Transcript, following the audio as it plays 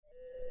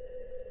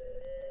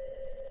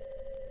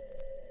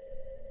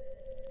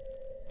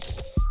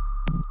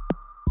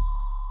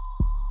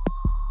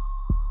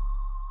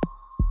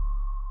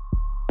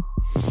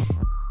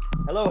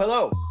Hello,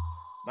 hello.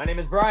 My name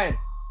is Brian,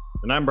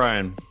 And I'm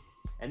Brian.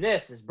 and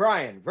this is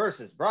Brian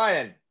versus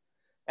Brian,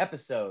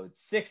 episode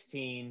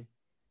 16,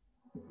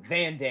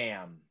 Van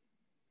Damme.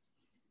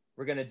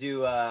 We're going to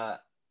do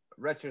a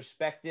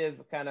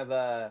retrospective, kind of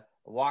a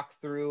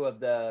walkthrough of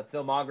the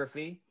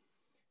filmography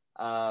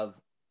of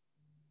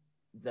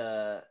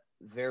the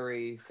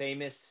very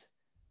famous,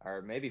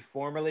 or maybe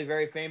formerly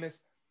very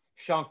famous,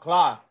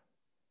 Jean-Claude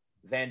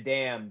Van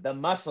Damme, the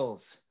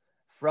muscles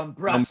from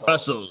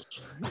Brussels.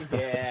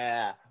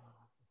 Yeah.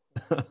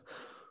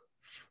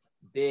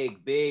 Big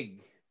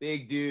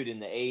dude in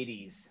the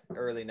 80s,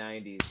 early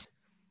 90s.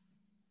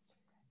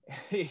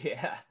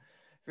 Yeah.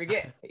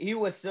 Forget, he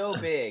was so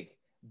big,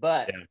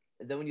 but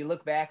then when you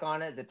look back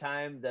on it,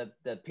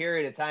 the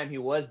period of time he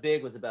was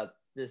big was about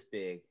this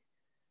big.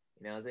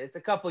 You know, it's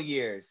a couple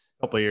years.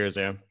 Couple years,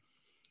 yeah.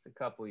 It's a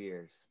couple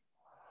years.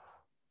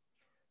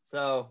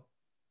 So,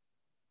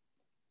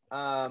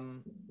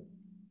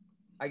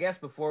 I guess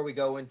before we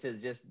go into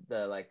just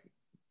the,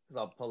 because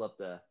I'll pull up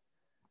the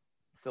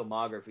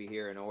filmography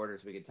here in order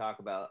so we can talk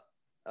about,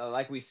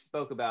 like we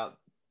spoke about,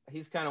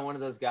 he's kind of one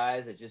of those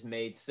guys that just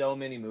made so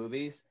many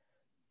movies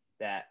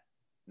that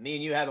me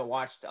and you haven't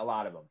watched a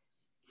lot of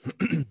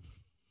them.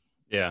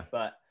 Yeah.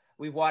 But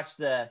we've watched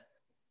the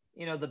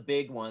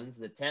big ones,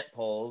 the tent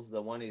poles,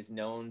 the one he's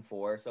known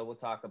for. So we'll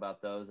talk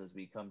about those as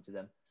we come to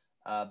them.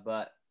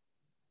 But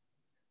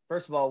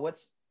first of all,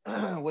 what's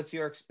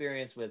your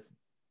experience with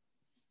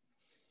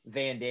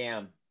Van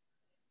Damme,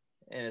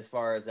 and as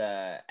far as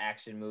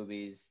action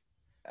movies,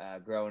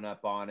 growing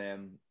up on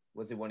him?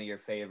 Was it one of your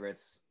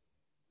favorites?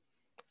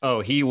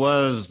 Oh, he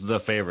was the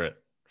favorite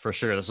for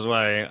sure. This is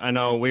why I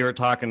know we were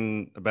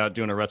talking about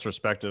doing a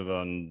retrospective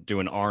on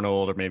doing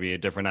Arnold or maybe a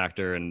different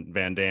actor and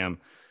Van Damme.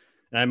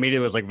 And I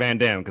immediately was like Van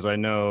Damme because I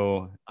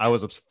know I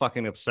was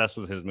fucking obsessed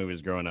with his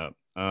movies growing up.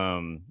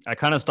 I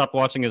kind of stopped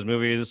watching his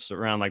movies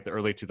around like the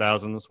early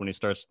 2000s when he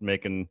starts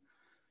making,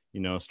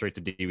 straight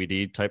to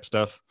DVD type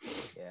stuff.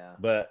 Yeah.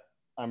 But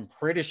I'm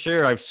pretty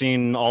sure I've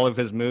seen all of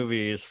his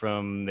movies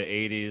from the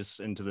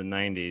 80s into the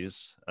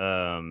 90s.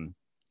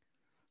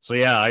 So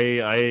yeah,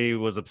 I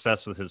was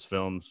obsessed with his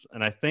films.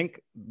 And I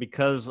think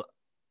because,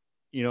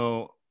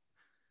 the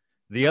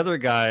other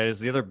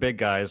big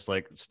guys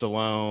like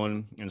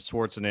Stallone and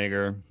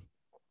Schwarzenegger,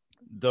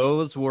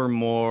 those were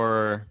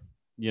more,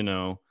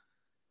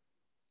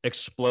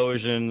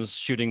 explosions,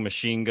 shooting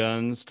machine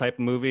guns type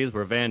of movies,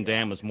 where Van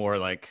Damme was more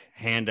like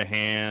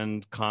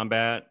hand-to-hand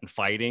combat and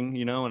fighting,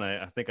 and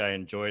I think I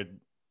enjoyed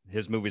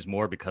his movies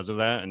more because of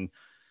that. And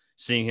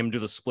seeing him do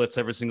the splits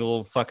every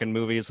single fucking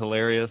movie is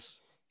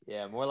hilarious.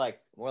 Yeah, more like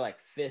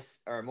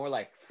fist, or more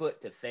like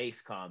foot to face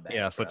combat.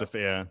 Yeah, bro.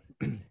 yeah.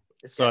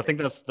 So I think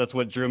that's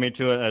what drew me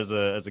to it as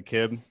a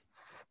kid. This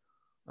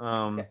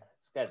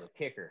guy's a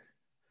kicker.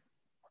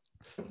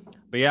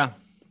 But yeah,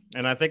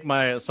 and I think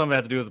some of it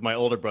had to do with my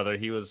older brother.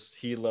 He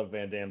loved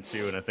Van Damme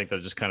too, and I think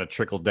that just kind of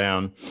trickled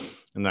down,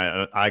 and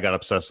I got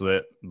obsessed with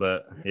it.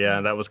 But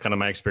yeah, that was kind of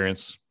my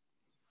experience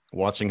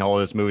watching all of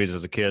his movies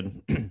as a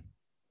kid.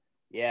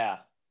 Yeah,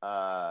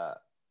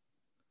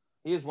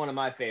 he was one of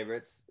my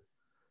favorites.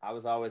 I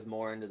was always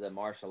more into the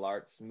martial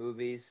arts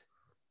movies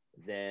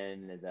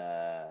than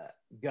the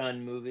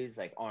gun movies,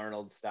 like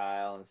Arnold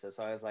style and stuff.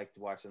 So I always liked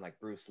watching like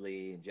Bruce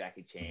Lee and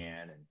Jackie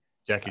Chan and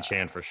Jackie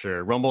Chan for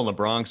sure. Rumble in the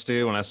Bronx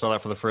too. When I saw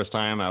that for the first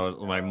time,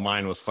 my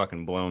mind was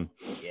fucking blown.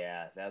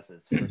 Yeah, that's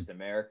his first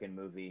American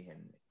movie,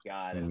 and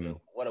God,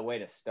 what a way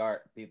to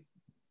start.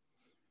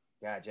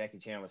 God, Jackie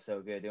Chan was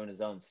so good doing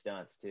his own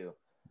stunts too.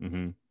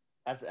 Mm-hmm.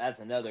 That's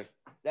another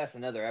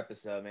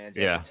episode, man.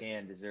 Jackie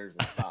Chan deserves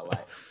a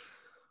spotlight.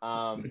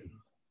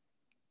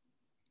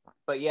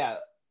 But yeah,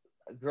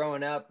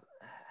 growing up,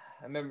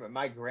 I remember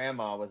my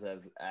grandma was a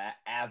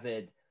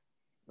avid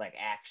like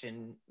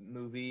action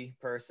movie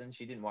person.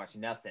 She didn't watch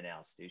nothing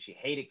else, dude. She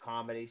hated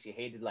comedy. She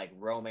hated like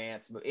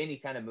romance. Any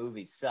kind of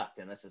movie sucked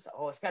unless it's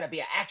it's got to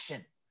be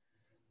action.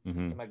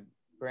 Mm-hmm. So my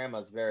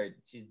grandma's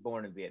she's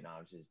born in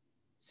Vietnam. She's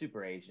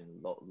super Asian,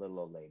 little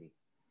old lady,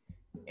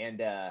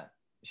 and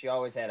she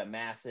always had a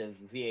massive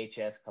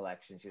VHS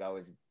collection. She'd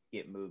always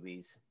get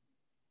movies,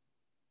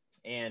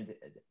 and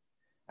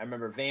I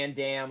remember Van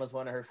Damme was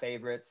one of her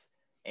favorites,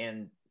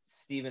 and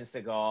Steven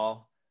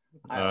Seagal.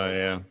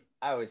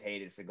 I always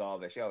hated Seagal,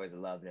 but she always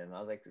loved him. I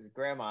was like,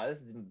 Grandma,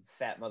 this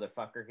fat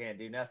motherfucker can't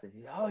do nothing.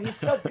 He's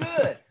so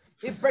good.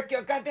 He'd break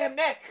your goddamn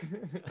neck.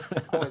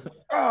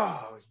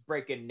 I was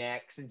breaking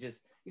necks and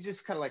he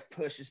just kind of like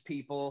pushes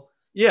people.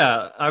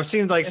 Yeah, I've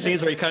seen like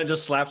scenes where he kind of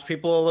just slaps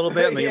people a little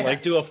bit and then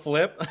like do a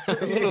flip.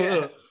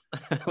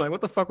 Like,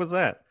 what the fuck was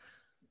that?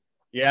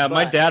 Yeah,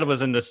 my dad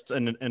was into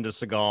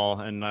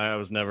Seagal, and I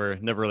was never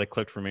really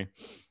clicked for me.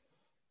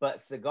 But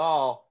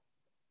Seagal,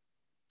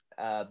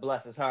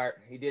 bless his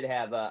heart, he did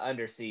have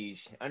Under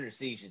Siege. Under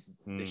Siege is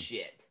the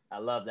shit. I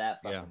love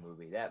that fucking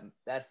movie.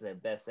 That's the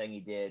best thing he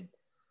did.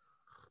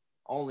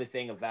 Only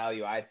thing of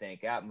value, I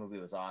think. That movie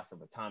was awesome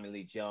with Tommy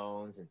Lee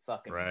Jones and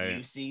fucking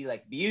Busey.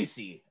 Like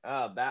Busey.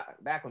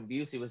 Back when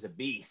Busey was a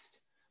beast.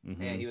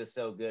 Mm-hmm. Man, he was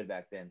so good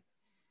back then.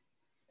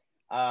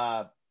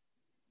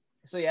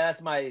 So yeah,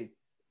 that's my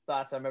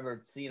thoughts. I remember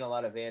seeing a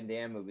lot of Van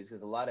Damme movies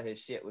because a lot of his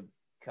shit would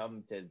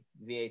come to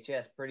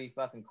VHS pretty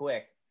fucking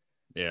quick.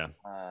 Yeah.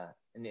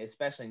 And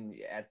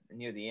especially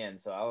near the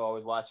end. So I would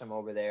always watch them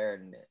over there,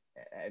 and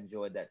I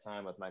enjoyed that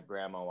time with my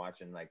grandma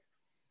watching like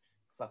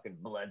fucking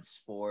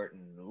Bloodsport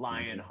and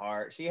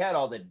Lionheart. She had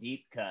all the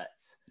deep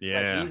cuts.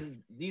 Yeah. Like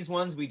these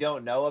ones we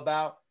don't know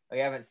about, we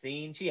haven't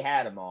seen. She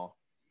had them all.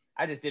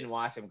 I just didn't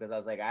watch them because I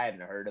was like, I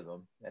hadn't heard of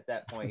him at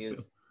that point. He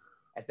was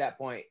at that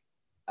point,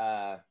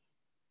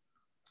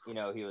 you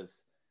know, he was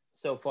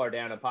so far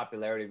down in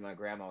popularity. My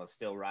grandma was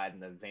still riding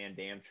the Van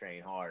Damme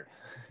train hard.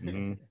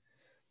 Mm-hmm.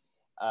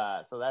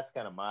 So that's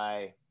kind of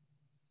my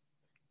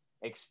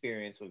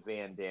experience with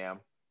Van Damme.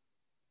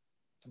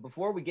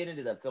 Before we get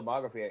into the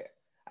filmography,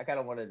 I kind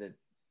of wanted to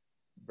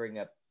bring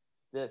up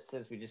this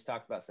since we just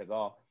talked about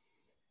Seagal.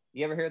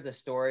 You ever heard the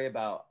story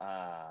about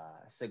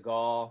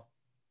Seagal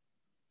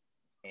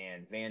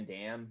and Van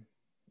Damme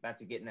about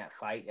to get in that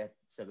fight at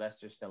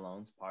Sylvester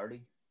Stallone's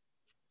party?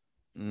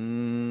 I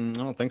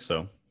don't think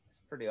so. It's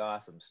a pretty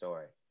awesome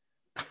story.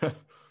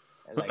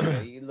 Like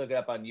you look it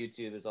up on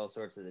YouTube, there's all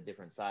sorts of the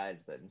different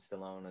sides, but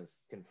Stallone has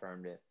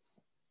confirmed it.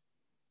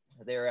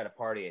 They were at a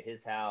party at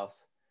his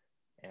house,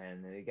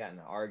 and they got in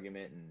an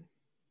argument, and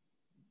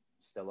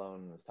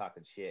Stallone was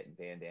talking shit, and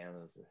Van Damme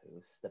was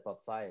step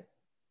outside.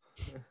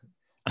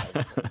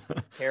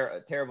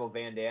 Terrible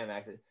Van Damme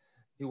accent.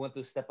 Do you want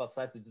to step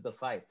outside to do the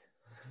fight?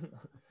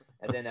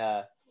 And then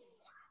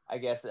I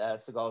guess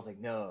Seagal's like,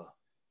 no,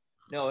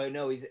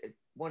 he's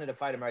wanted to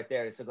fight him right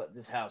there. So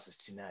this house is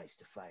too nice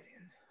to fight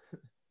in.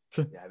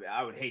 Yeah,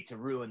 I would hate to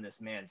ruin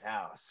this man's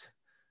house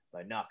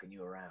by knocking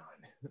you around.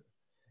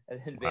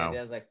 And then Van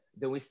Damme's like,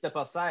 then we step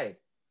outside.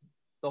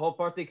 The whole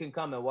party can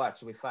come and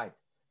watch. We fight.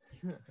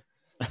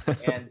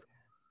 And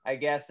I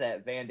guess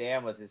that Van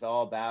Damme was just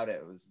all about it.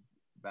 It was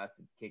about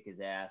to kick his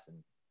ass. And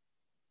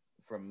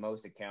from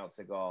most accounts,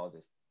 Seagal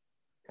just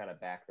kind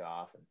of backed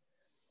off.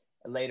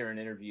 And later in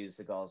interviews,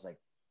 Seagal's like,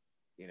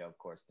 you know, of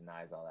course,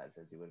 denies all that.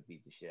 Says he would have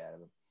beat the shit out of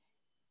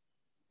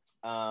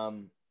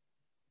him.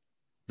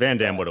 Van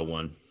Damme would have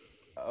won.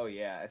 Oh,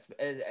 yeah.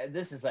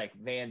 This is like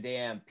Van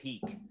Damme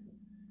peak.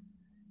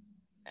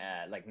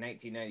 Like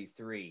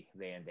 1993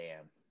 Van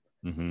Damme.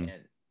 Mm-hmm.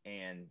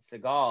 And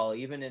Seagal,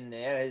 even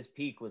at his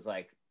peak, was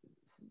like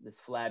this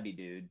flabby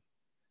dude.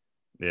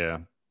 Yeah.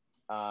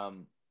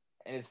 And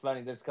it's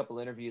funny. There's a couple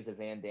interviews of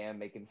Van Damme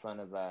making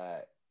fun of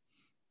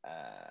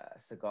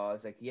Seagal.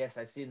 It's like, yes,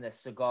 I seen the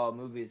Seagal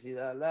movies. He's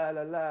la la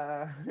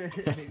la.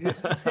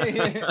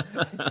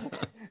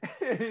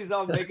 He's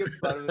all making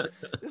fun of it.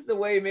 Just the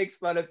way he makes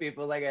fun of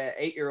people, like an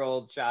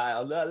 8-year-old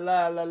child. La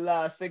la la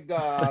la,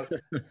 Seagal.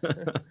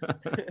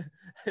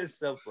 It's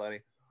so funny.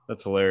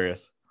 That's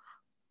hilarious.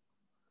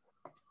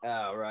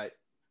 All right.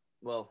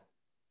 Well,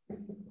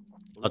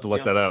 I'll have to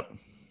look that up.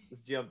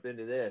 Let's jump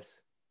into this.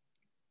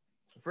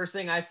 First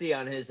thing I see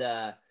on his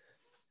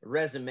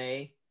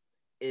resume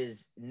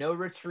is No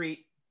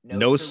Retreat,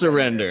 No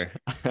Surrender.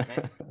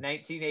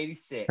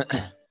 1986.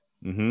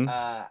 Mm-hmm.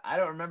 I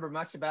don't remember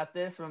much about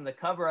this. From the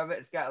cover of it,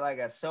 it's got like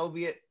a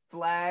Soviet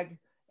flag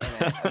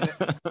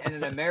and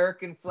an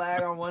American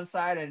flag on one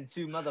side and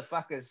two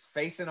motherfuckers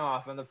facing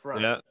off on the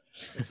front. Yeah.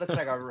 This looks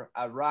like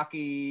a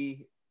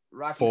Rocky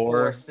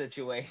Four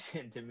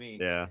situation to me.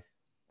 Yeah.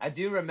 I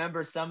do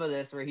remember some of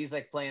this where he's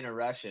like playing a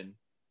Russian.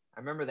 I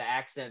remember the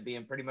accent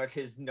being pretty much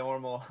his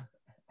normal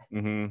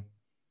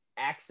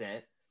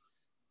accent.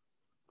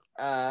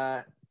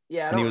 Yeah,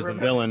 and he was the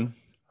villain.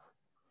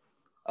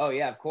 Oh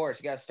yeah, of course.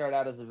 You got to start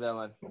out as a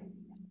villain.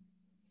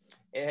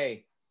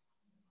 Hey,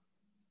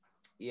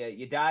 yeah,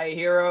 you die a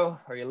hero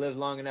or you live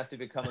long enough to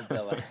become a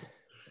villain.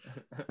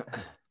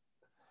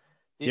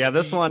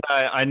 This one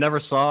I never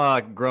saw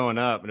growing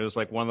up, and it was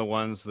like one of the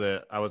ones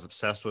that I was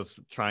obsessed with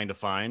trying to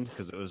find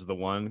because it was the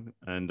one,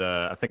 and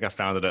I think I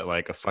found it at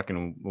like a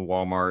fucking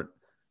Walmart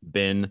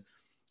bin.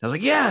 I was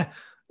like, yeah,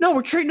 no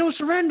retreat, no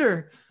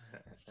surrender.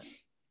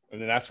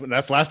 And then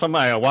that's last time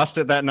I watched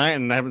it that night,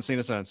 and I haven't seen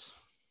it since.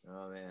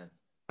 Oh man.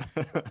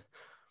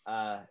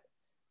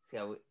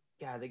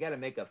 God, they got to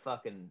make a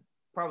fucking.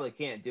 Probably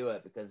can't do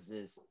it because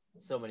there's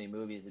so many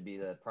movies. It'd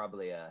be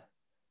probably a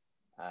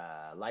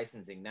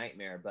licensing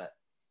nightmare, but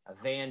a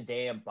Van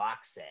Damme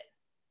box set,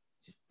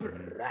 just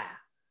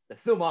the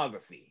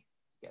filmography.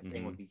 That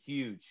thing would be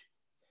huge.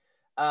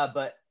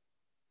 But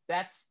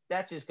that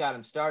just got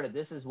him started.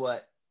 This is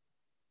what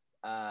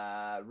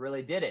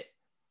really did it.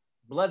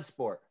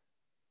 Bloodsport.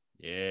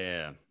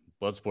 Yeah,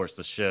 Bloodsport's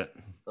the shit.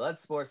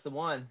 Bloodsport's the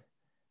one.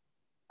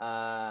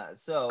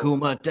 So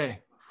Kumite.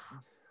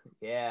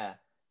 Yeah,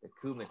 the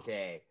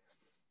Kumite.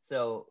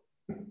 So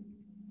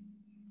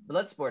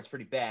Bloodsport's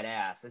pretty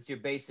badass. It's your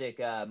basic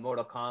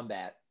Mortal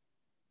Kombat,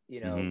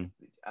 you know,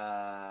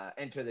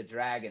 Enter the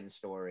Dragon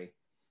story.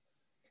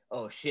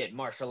 Oh shit,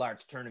 martial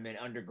arts tournament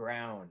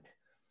underground.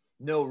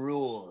 No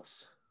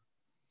rules.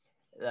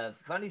 The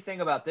funny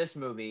thing about this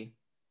movie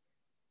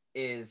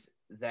is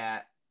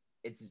that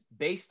it's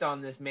based on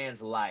this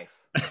man's life.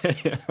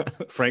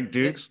 Frank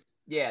Dukes?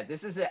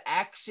 This is an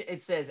action.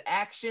 It says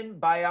action,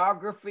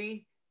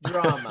 biography,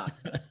 drama.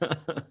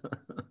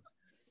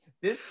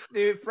 This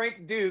dude,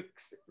 Frank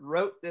Dukes,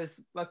 wrote this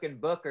fucking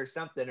book or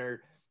something,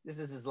 or this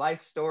is his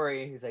life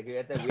story. He's like, we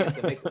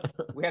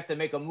have to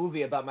make a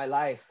movie about my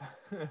life.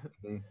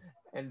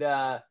 And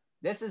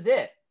this is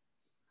it.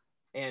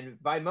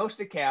 And by most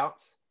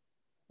accounts,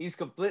 he's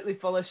completely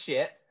full of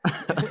shit.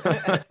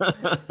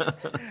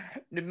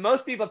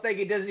 Most people think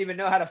he doesn't even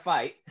know how to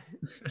fight.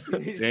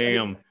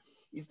 Damn.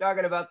 He's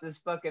talking about this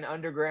fucking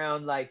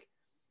underground, like,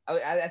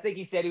 I think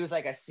he said he was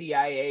like a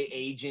CIA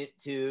agent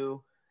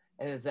too.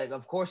 And it's like,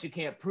 of course you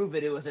can't prove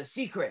it. It was a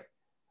secret,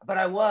 but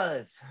I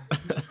was.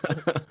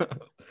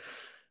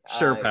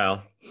 Sure,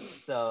 pal.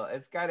 So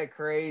it's kind of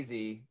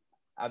crazy.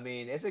 I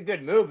mean, it's a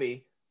good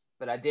movie,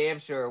 but I damn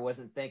sure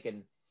wasn't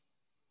thinking,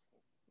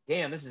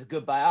 damn, this is a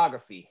good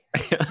biography.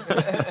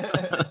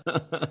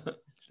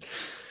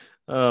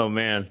 Oh,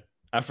 man.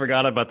 I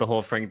forgot about the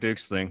whole Frank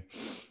Dukes thing.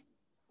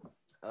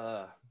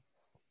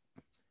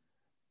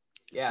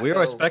 Yeah, we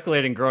were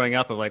speculating growing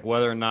up of like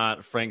whether or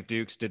not Frank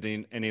Dukes did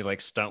any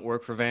like stunt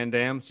work for Van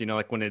Damme. So, you know,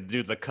 like when they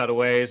do the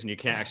cutaways and you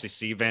can't actually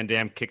see Van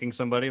Damme kicking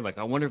somebody. Like,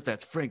 I wonder if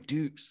that's Frank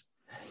Dukes.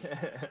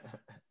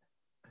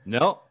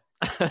 No,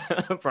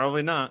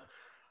 probably not.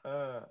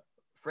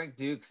 Frank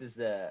Dukes is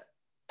the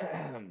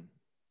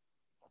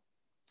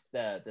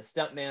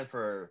stunt man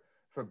for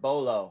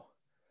Bolo.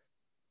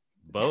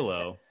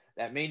 Bolo.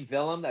 That main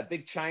villain, that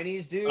big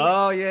Chinese dude.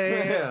 Oh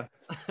yeah.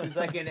 Who's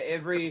like in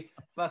every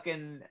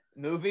fucking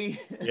movie.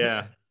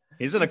 Yeah,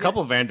 he's in a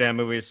couple Van Damme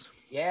movies.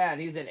 Yeah,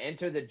 and he's in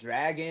Enter the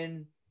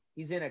Dragon.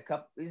 He's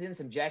in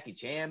some Jackie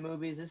Chan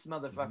movies. This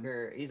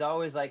motherfucker, he's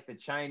always like the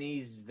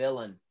Chinese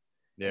villain.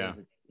 Yeah,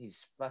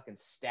 he's fucking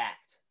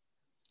stacked.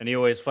 And he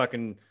always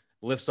fucking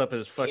lifts up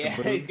his fucking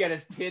boobs. He's got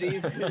his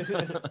titties.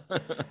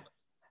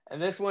 And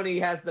this one,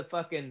 he has the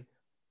fucking.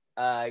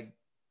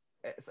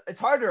 It's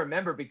hard to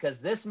remember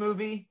because this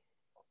movie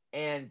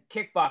and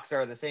Kickboxer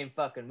are the same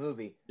fucking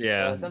movie.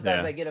 Yeah. So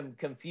sometimes I get them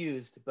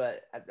confused,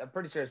 but I'm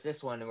pretty sure it's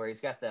this one where he's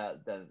got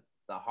the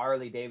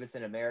Harley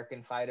Davidson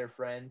American fighter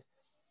friend,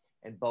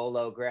 and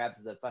Bolo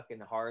grabs the fucking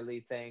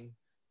Harley thing.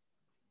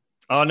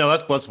 Oh no,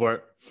 that's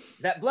Bloodsport. Is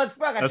that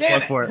Bloodsport? That's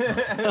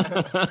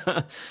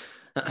Bloodsport.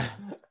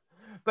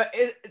 But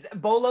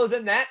Bolo's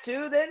in that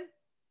too, then?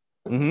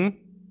 Mm-hmm.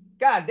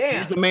 God damn.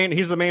 He's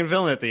the main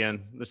villain at the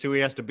end. That's who he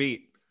has to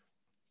beat.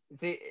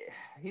 See,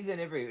 he's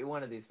in every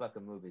one of these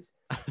fucking movies.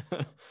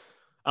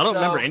 I don't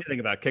remember anything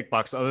about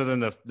Kickbox other than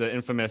the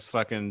infamous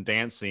fucking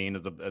dance scene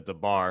at the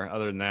bar.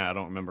 Other than that, I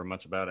don't remember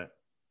much about it.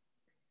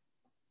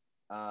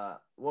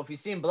 Well, if you've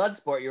seen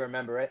Bloodsport, you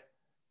remember it.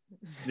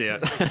 Yeah.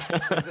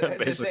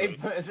 It's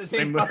the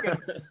same fucking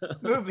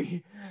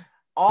movie.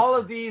 All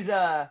of his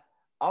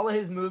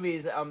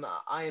movies on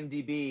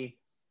IMDb,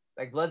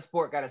 like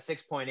Bloodsport got a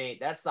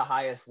 6.8. That's the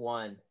highest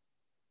one.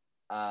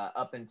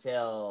 Up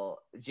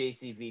until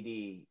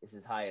JCVD is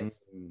his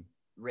highest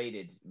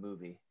rated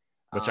movie,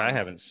 which I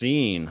haven't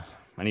seen.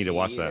 I need to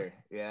watch that.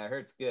 Yeah, I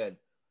heard it's good.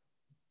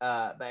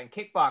 But in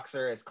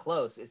Kickboxer is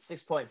close. It's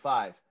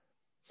 6.5.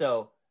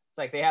 So it's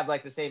like they have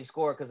like the same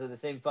score because of the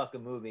same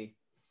fucking movie.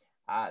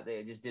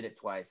 They just did it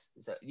twice.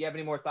 So, you have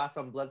any more thoughts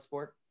on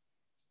Bloodsport?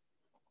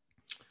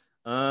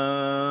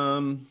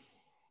 No.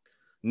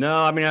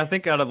 I mean, I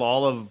think out of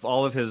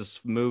all of his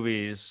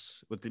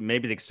movies, with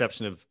maybe the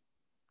exception of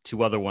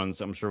two other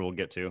ones I'm sure we'll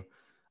get to.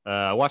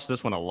 I watched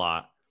this one a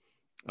lot.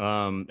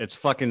 It's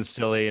fucking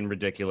silly and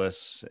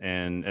ridiculous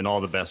and in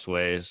all the best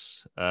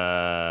ways.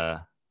 Yeah,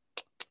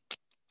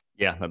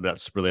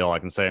 that's really all I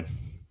can say.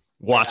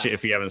 Watch it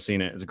if you haven't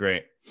seen it. It's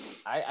great.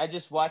 I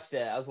just watched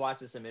it. I was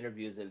watching some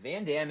interviews. The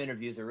Van Damme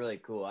interviews are really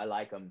cool. I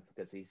like him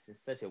because he's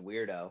such a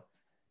weirdo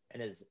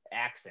and his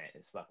accent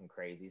is fucking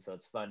crazy. So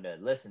it's fun to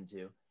listen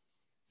to.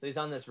 So he's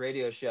on this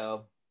radio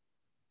show.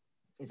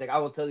 He's like, I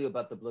will tell you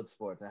about the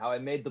Bloodsport and how I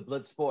made the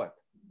Bloodsport,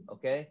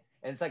 okay?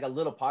 And it's like a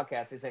little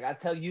podcast. He's like, I'll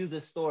tell you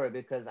this story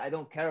because I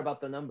don't care about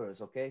the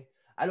numbers, okay?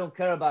 I don't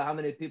care about how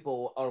many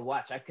people are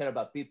watch. I care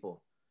about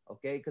people,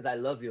 okay? Because I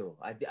love you.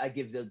 I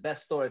give the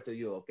best story to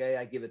you, okay?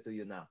 I give it to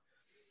you now.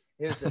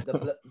 Here's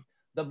the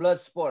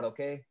Bloodsport,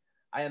 okay?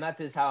 I am at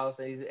his house.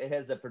 It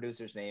has the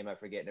producer's name. I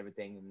forget and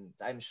everything. And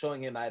I'm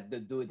showing him I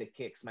do the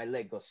kicks. My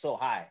leg goes so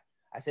high.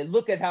 I said,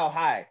 look at how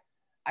high.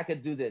 I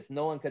could do this.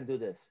 No one can do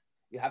this.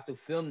 You have to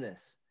film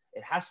this.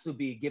 It has to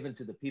be given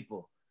to the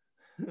people.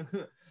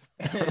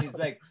 And he's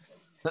like,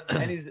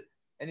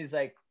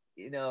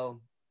 you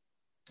know,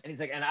 and he's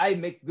like, and I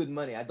make good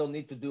money. I don't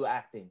need to do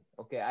acting.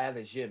 Okay, I have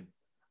a gym.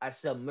 I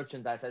sell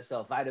merchandise. I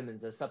sell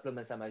vitamins and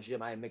supplements at my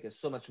gym. I am making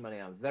so much money.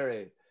 I'm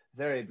very,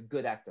 very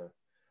good actor.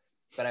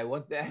 But I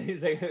want that.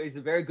 He's like, it's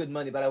a very good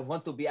money, but I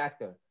want to be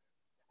actor.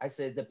 I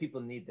said, the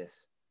people need this.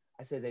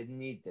 I said, they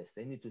need this.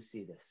 They need to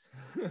see this.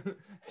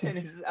 And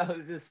it's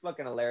just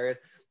fucking hilarious.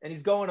 And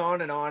he's going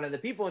on, and the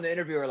people in the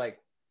interview are like,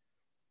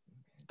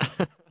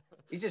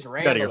 he's just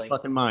rambling. Out of your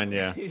fucking mind,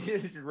 yeah. He's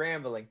just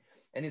rambling.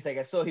 And he's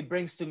like, so he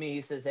brings to me,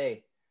 he says,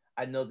 hey,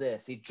 I know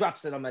this. He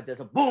drops it on my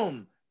desk.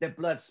 Boom! The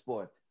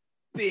Bloodsport.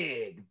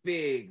 Big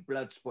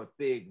Bloodsport,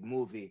 big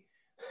movie.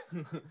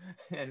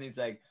 And he's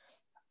like,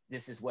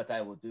 this is what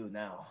I will do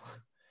now.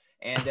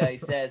 And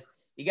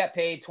he He got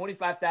paid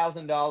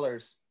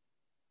 $25,000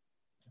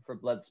 for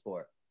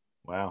Bloodsport.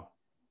 Wow.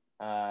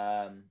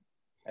 I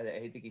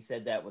think he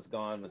said that was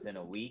gone within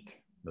a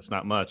week. That's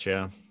not much,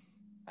 yeah.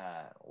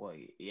 Well,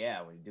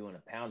 yeah, when you're doing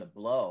a pound of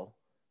blow,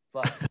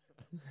 fuck.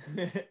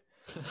 And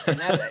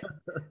that,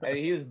 I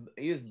mean,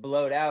 he was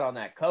blowed out on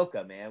that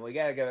coca, man. We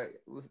gotta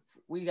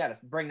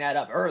bring that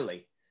up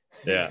early,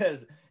 Yeah.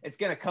 because it's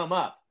gonna come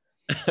up.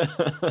 I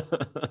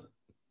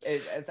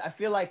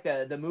feel like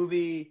the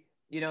movie,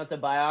 you know, it's a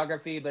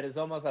biography, but it's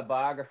almost a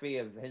biography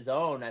of his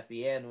own at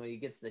the end when he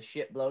gets the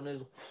shit blown in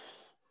his.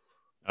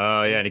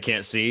 Oh yeah, and he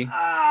can't see.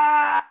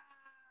 Yeah.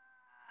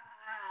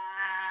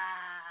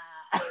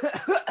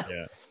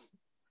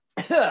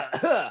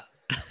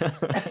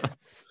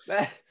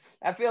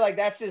 I feel like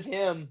that's just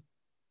him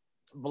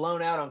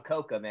blown out on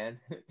coca, man.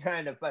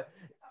 Trying to fight.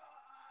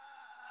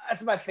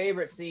 That's my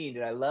favorite scene,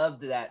 dude. I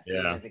loved that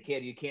scene as a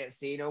kid. You can't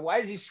see, why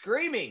is he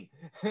screaming?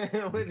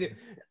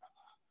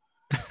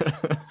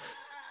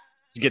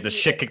 He's getting the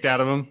shit kicked out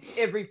of him.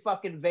 Every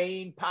fucking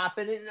vein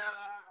popping in,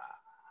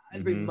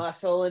 every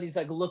muscle, and he's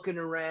like looking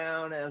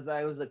around. As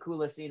I was the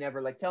coolest scene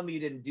ever. Like, tell me you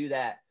didn't do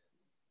that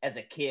as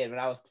a kid. When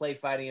I was play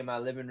fighting in my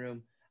living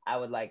room, I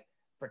would like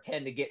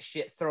pretend to get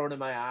shit thrown in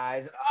my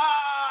eyes.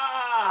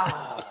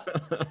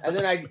 And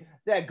then I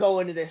go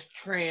into this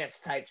trance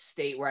type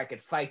state where I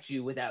could fight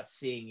you without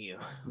seeing you.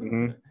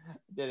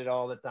 Did it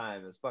all the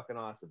time. It was fucking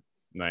awesome.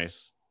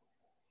 Nice.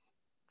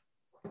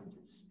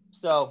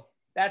 So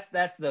that's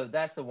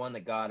the one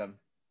that got him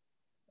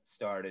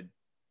started,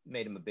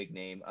 made him a big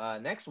name.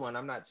 Next one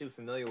I'm not too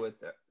familiar with.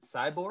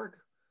 Cyborg.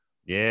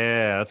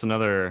 Yeah, that's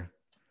another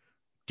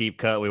deep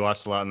cut we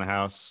watched a lot in the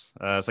house.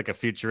 It's like a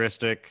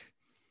futuristic.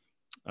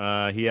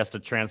 He has to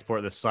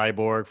transport this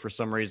cyborg for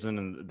some reason,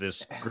 and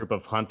this group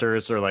of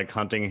hunters are like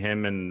hunting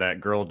him and that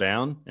girl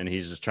down, and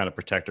he's just trying to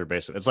protect her.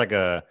 Basically, it's like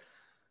a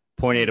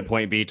point A to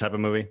point B type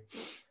of movie.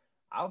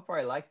 I would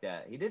probably like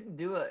that. He didn't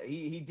do it.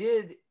 He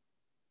did.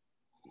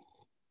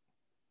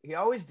 He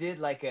always did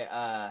like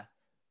a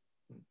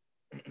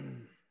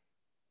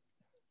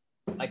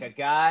like a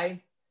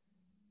guy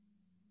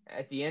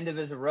at the end of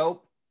his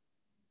rope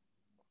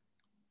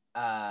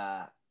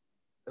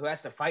who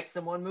has to fight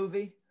someone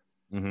movie.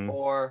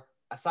 Or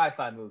a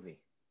sci-fi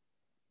movie.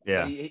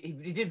 Yeah.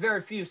 He did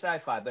very few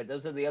sci-fi, but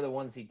those are the other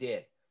ones he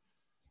did.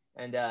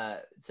 And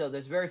so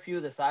there's very few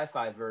of the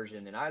sci-fi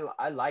version, and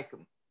I like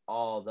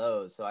all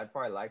those. So I'd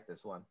probably like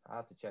this one. I'll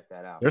have to check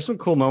that out. There's some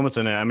cool moments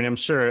in it. I mean, I'm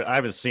sure I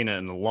haven't seen it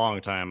in a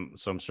long time,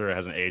 so I'm sure it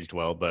hasn't aged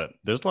well, but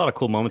there's a lot of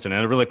cool moments in it.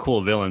 And a really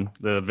cool villain.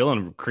 The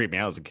villain creeped me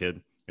out as a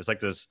kid. It's like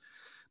this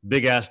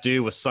big ass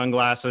dude with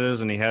sunglasses,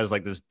 and he has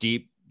like this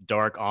deep,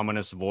 dark,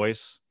 ominous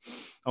voice.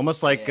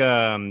 Almost like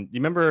you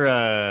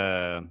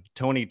remember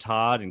Tony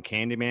Todd and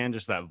Candyman?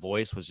 Just that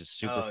voice was just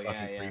super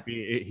fucking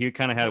creepy. He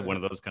kind of had one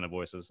of those kind of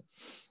voices.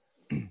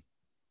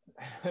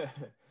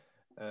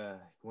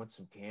 Want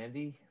some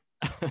candy?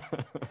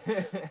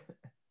 But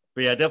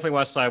yeah, definitely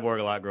watched Cyborg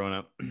a lot growing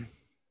up.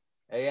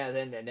 Yeah,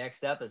 then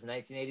next up is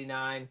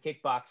 1989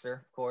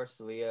 Kickboxer. Of course,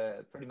 we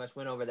pretty much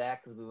went over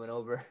that because we went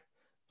over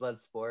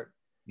Bloodsport.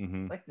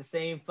 Like the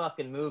same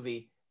fucking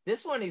movie.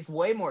 This one is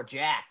way more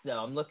jacked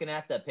though. I'm looking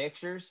at the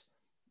pictures.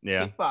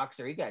 Yeah.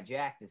 Kickboxer, he got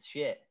jacked as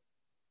shit.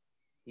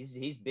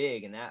 He's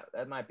big, and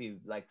that might be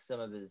like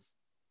the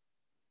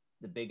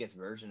biggest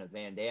version of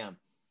Van Damme.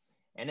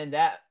 And in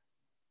that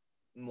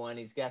one,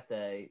 he's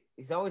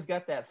always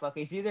got that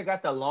fucking. He's either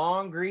got the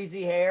long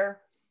greasy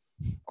hair,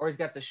 or he's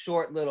got the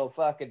short little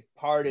fucking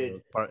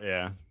parted.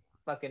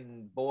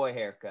 Fucking boy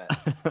haircut.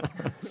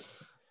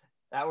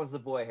 That was the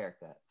boy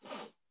haircut.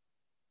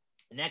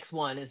 The next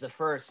one is the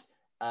first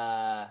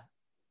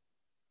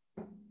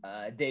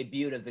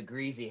debut of the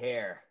greasy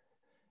hair.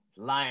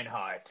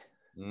 Lionheart.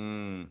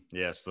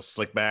 Yes, the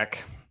slick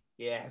back.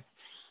 Yeah.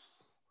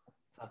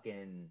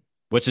 Fucking.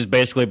 Which is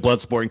basically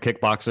Bloodsport and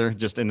Kickboxer,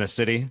 just in the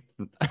city.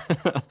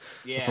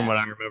 Yeah. From what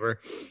I remember.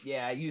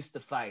 Yeah, I used to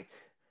fight.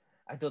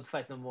 I don't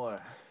fight no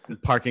more.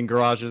 Parking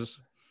garages.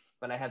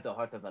 But I have the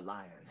heart of a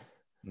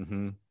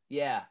lion.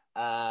 Yeah.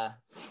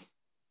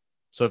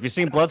 So if you've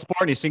seen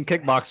Bloodsport, you've seen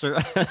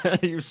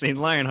Kickboxer, you've seen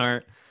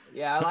Lionheart.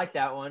 Yeah, I like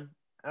that one.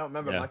 I don't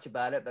remember much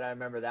about it, but I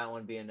remember that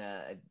one being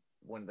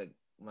one of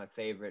my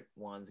favorite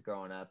ones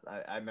growing up.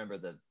 I remember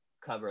the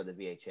cover of the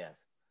VHS.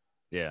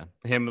 Yeah,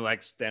 him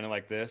like standing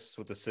like this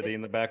with the city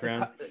in the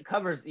background.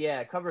 Cover's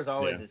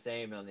always the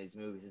same on these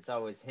movies. It's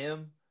always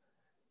him,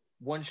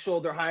 one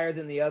shoulder higher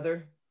than the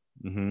other,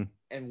 and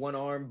one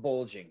arm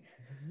bulging.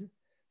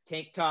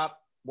 Tank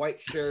top, white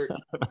shirt,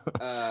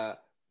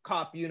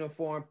 cop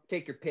uniform.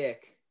 Take your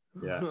pick.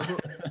 Yeah,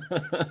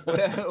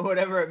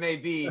 whatever it may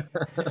be,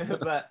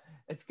 but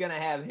it's gonna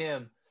have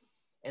him,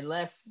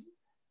 unless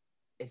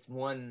it's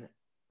more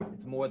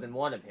than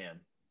one of him.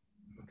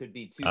 It could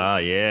be two.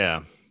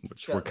 Yeah.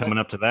 Which we're coming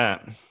up to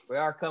that. We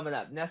are coming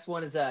up. Next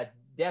one is a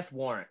Death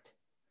Warrant.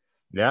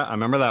 Yeah, I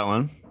remember that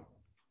one.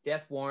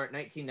 Death Warrant,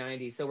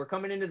 1990. So we're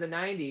coming into the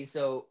 90s.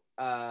 So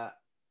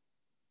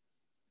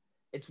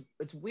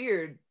it's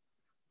weird.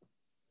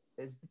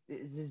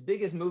 His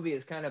biggest movie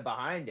is kind of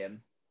behind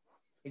him.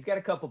 He's got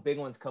a couple big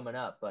ones coming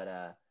up, but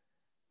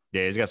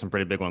Yeah, he's got some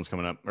pretty big ones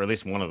coming up, or at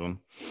least one of them.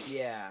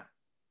 yeah,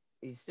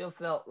 he still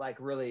felt like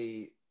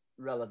really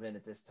relevant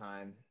at this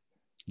time.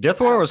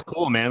 Death Warrant was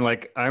cool, man.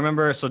 Like I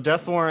remember, so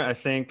Death Warrant, I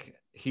think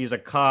he's a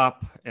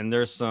cop, and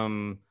there's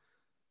some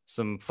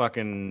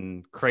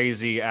fucking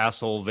crazy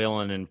asshole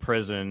villain in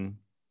prison,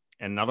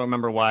 and I don't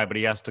remember why, but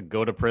he has to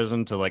go to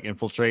prison to like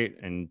infiltrate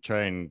and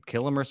try and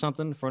kill him or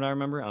something. From what I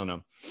remember, I don't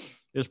know.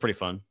 It was pretty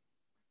fun.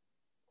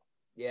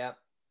 Yeah.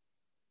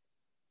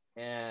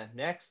 And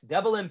next,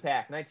 Double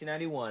Impact,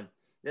 1991.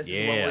 This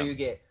is one where you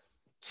get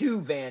 2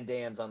 Van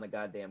Dams on the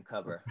goddamn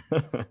cover.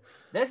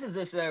 This is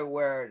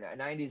where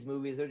 90s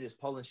movies, they're just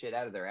pulling shit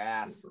out of their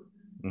ass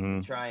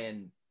to try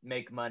and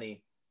make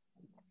money.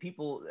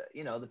 People,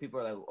 you know, the people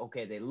are like,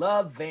 okay, they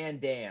love Van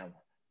Damme.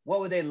 What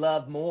would they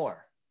love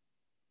more?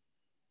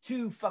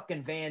 2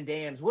 fucking Van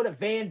Dams. What if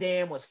Van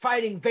Damme was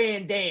fighting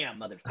Van Damme,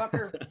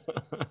 motherfucker?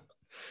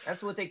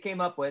 That's what they came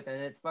up with,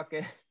 and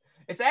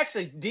it's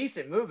actually a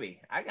decent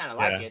movie. I kind of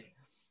like it.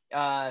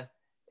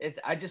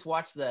 I just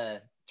watched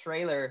the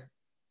trailer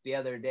the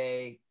other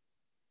day,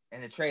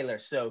 and the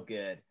trailer's so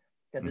good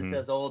because it's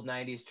those old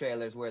 90s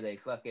trailers where they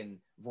fucking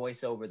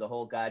voice over the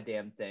whole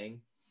goddamn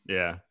thing.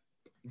 Yeah.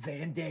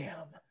 Van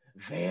Damme,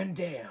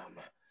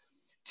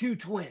 2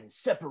 twins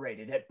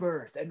separated at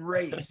birth and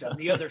raised on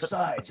the other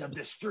sides of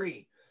the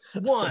street.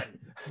 One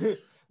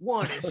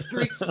is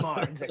street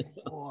smart.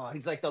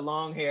 He's like the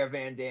long hair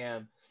Van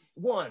Damme.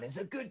 One is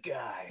a good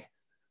guy.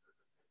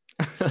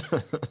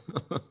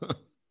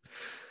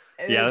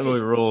 Yeah, that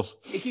movie rules.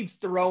 It keeps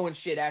throwing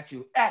shit at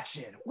you.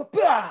 Action,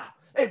 whoop-ah,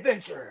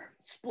 adventure,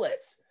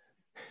 splits.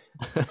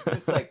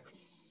 It's like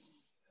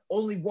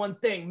only one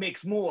thing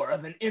makes more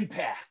of an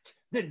impact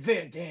than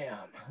Van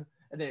Damme.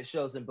 And then it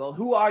shows them both.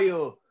 Who are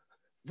you?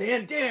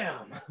 Van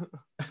Damme.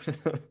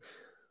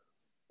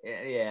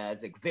 Yeah,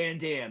 it's like Van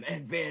Damme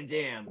and Van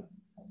Damme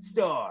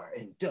star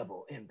in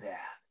Double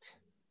Impact.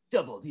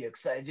 Double the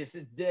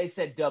excitement. They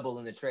said double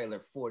in the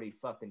trailer 40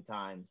 fucking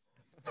times.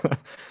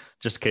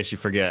 Just in case you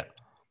forget.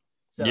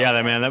 So, yeah,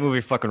 that movie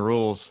fucking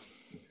rules.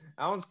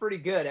 That one's pretty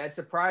good. And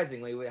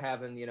surprisingly, we're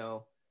having, you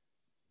know,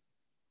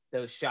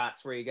 those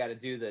shots where you got to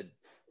do the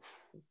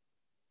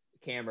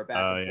camera back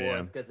and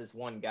forth because it's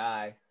one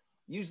guy.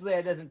 Usually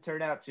that doesn't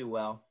turn out too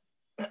well.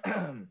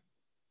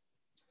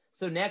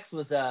 So next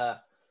was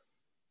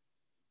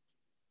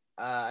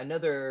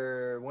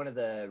another one of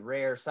the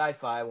rare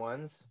sci-fi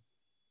ones,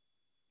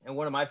 and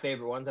one of my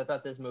favorite ones. I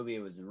thought this movie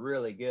was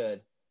really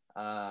good.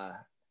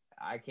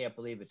 I can't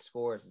believe it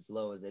scores as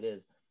low as it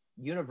is.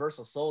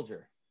 Universal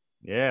Soldier.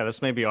 Yeah,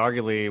 this may be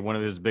arguably one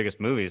of his biggest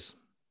movies.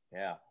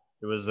 Yeah.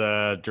 It was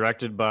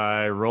directed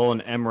by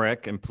Roland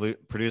Emmerich and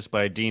produced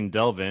by Dean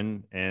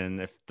Delvin. And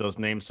if those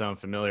names sound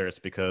familiar, it's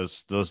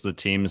because those are the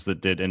teams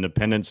that did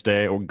Independence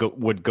Day or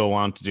would go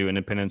on to do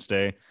Independence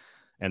Day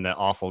and that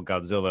awful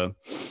Godzilla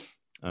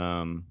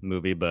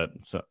movie. But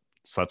so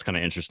that's kind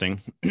of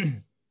interesting.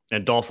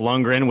 And Dolph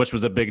Lundgren, which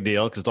was a big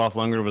deal because Dolph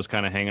Lundgren was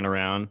kind of hanging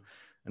around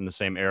in the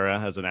same era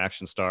as an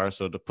action star.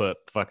 So to put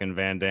fucking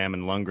Van Damme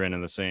and Lundgren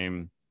in the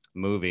same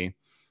movie.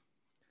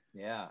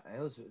 Yeah,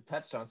 it was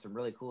touched on some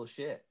really cool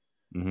shit.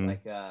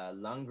 Like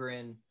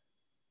Lundgren,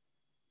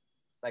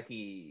 like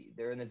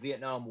they're in the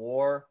Vietnam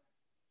War,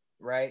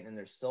 right? And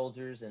there's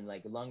soldiers, and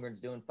like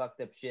Lundgren's doing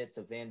fucked up shit,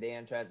 so Van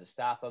Damme tries to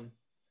stop him.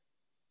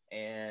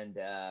 And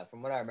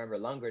from what I remember,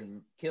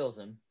 Lundgren kills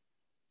him,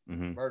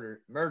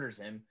 murders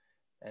him,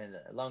 and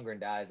Lundgren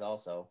dies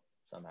also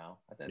somehow.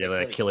 I think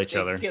they kill each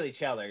other. Kill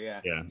each other, yeah.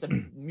 It's a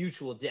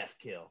mutual death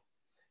kill.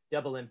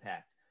 Double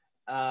Impact.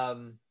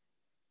 And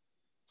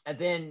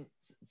then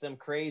some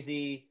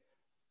crazy,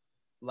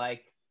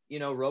 like, you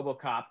know,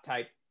 RoboCop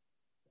type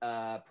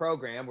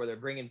program where they're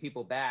bringing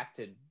people back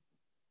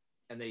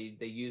and they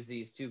use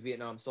these 2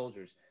 Vietnam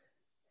soldiers.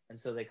 And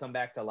so they come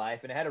back to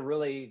life. And it had a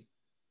really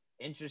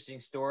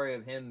interesting story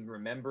of him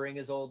remembering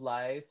his old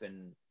life.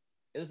 And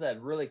it was a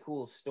really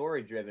cool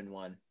story-driven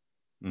one.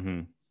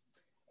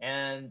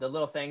 And the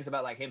little things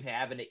about like him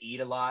having to eat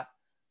a lot,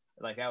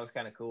 like that was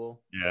kind of cool.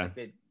 Yeah.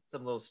 Like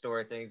some little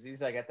story things.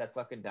 He's like at that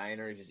fucking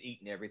diner, he's just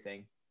eating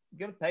everything. You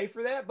gonna pay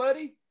for that,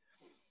 buddy?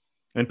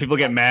 And people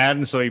get mad,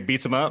 and so he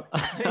beats them up.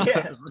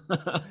 Yeah.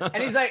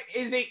 And he's like,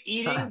 is he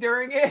eating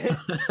during it?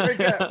 He's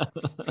got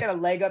a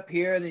leg up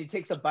here, and then he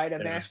takes a bite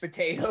of mashed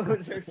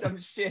potatoes or some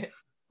shit.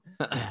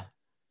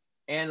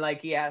 And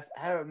like he asked,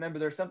 I don't remember,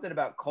 there's something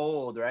about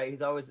cold, right? He's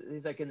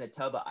like in the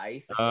tub of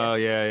ice. Oh,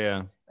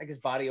 yeah. Like his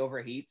body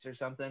overheats or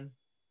something.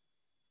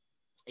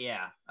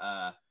 Yeah.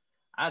 I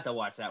have to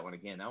watch that one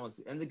again.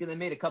 And they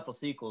made a couple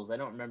sequels. I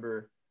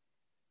remember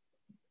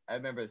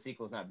the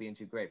sequels not being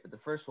too great, but the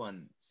first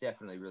one is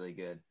definitely really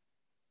good.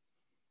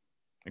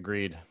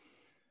 Agreed.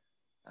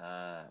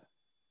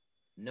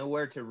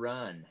 Nowhere to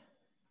Run.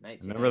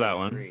 Remember that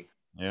one?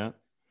 Yeah.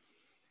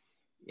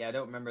 Yeah, I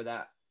don't remember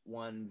that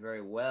one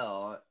very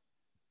well.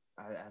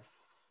 I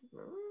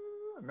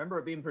remember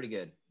it being pretty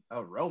good.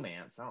 Oh,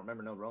 romance. I don't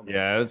remember no romance.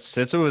 Yeah,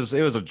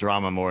 it was a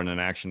drama more than an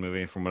action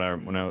movie. From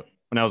when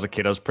I was a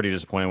kid, I was pretty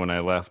disappointed when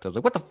I left. I was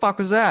like, "What the fuck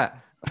was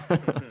that?"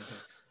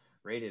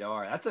 Rated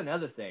R. That's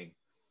another thing.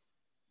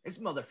 This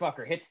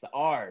motherfucker hits the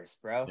R's,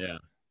 bro. Yeah.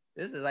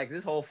 This is like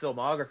this whole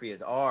filmography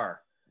is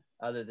R,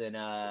 other than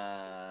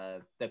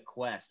The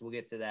Quest. We'll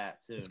get to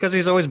that soon. It's because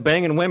he's always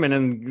banging women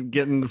and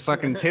getting the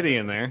fucking titty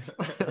in there.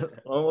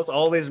 Almost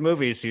all these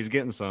movies, he's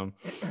getting some.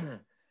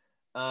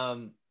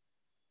 Hard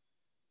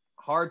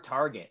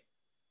Target.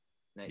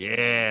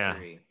 Yeah.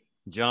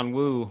 John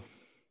Woo.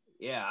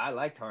 Yeah, I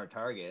liked Hard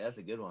Target. That's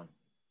a good one.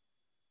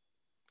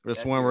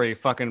 This one where he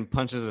fucking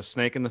punches a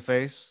snake in the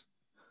face.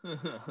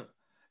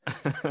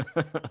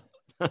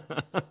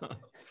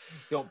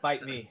 Don't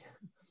bite me.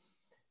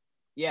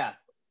 Yeah,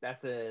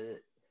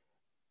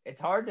 it's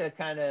hard to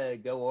kind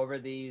of go over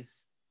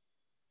these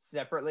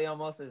separately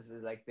almost, as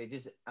like they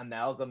just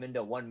amalgam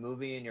into one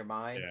movie in your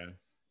mind. Yeah.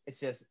 It's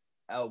just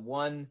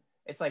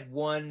it's like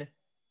one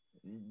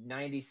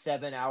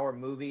 97-hour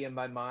movie in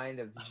my mind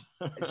of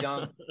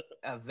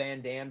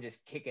Van Damme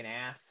just kicking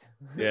ass.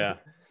 Yeah.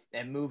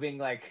 And moving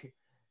like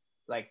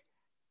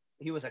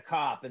he was a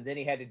cop, and then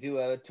he had to do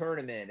a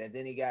tournament, and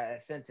then he got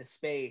sent to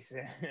space.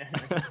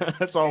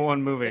 That's all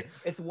one movie.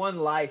 It's one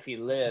life he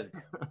lived.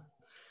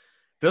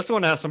 This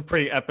one has some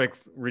pretty epic,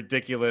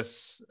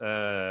 ridiculous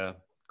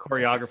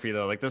choreography,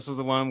 though. Like, this is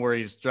the one where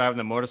he's driving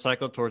the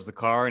motorcycle towards the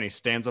car, and he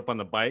stands up on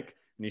the bike,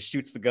 and he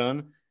shoots the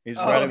gun. He's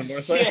riding the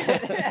motorcycle.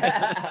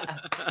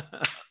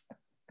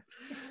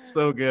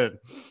 So good.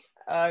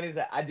 And he's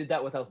like, I did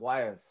that without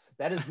wires.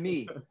 That is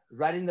me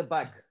riding the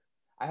bike.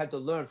 I had to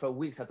learn for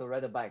weeks how to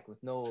ride a bike with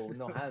no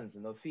hands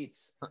and no feet.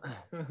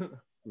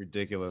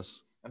 Ridiculous.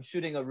 I'm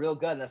shooting a real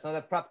gun. That's not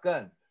a prop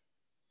gun.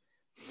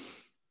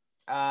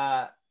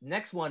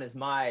 Next one is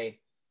my,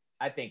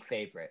 I think,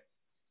 favorite.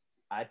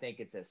 I think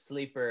it's a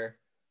sleeper.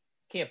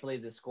 Can't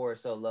believe the score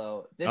is so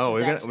low.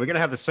 We're gonna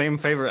have the same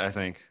favorite, I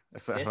think.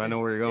 If I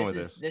know where you're going with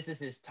this. This is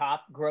his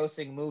top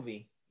grossing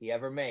movie he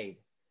ever made.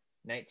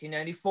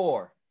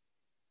 1994,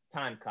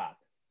 Time Cop.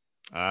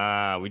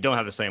 We don't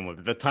have the same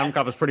one. The Time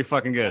Cop is pretty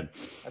fucking good.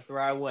 That's where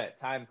I went.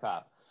 Time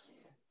Cop.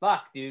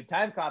 Fuck, dude.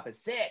 Time Cop is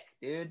sick,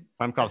 dude.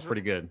 Time Cop's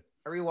pretty good.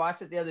 I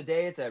rewatched it the other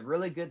day. It's a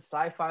really good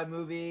sci-fi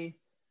movie.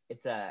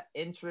 It's a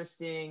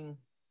interesting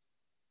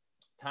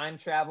time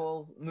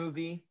travel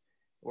movie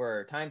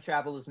where time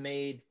travel is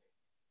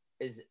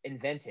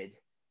invented,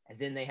 and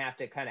then they have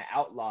to kind of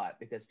outlaw it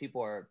because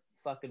people are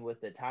fucking with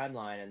the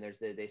timeline, and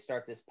they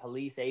start this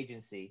police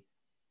agency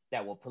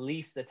that will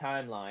police the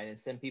timeline and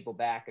send people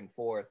back and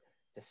forth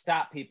to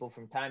stop people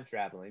from time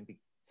traveling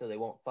so they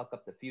won't fuck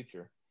up the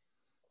future.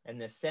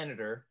 And this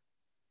senator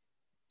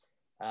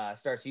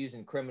starts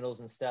using criminals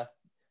and stuff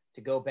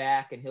to go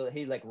back, and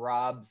he like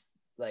robs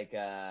like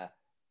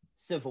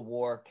Civil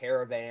War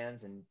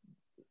caravans, and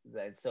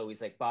so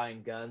he's like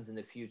buying guns in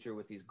the future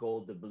with these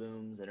gold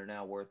doubloons that are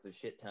now worth a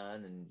shit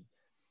ton. And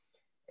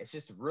it's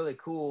just a really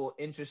cool,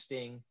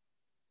 interesting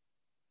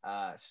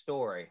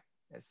story.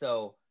 And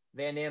so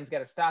Van Damme's got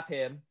to stop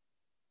him.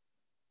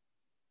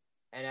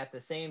 And at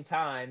the same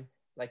time,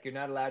 like, you're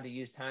not allowed to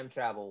use time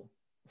travel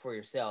for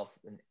yourself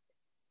in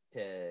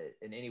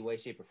any way,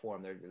 shape, or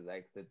form. They're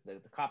like the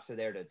cops are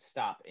there to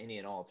stop any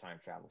and all time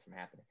travel from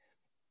happening.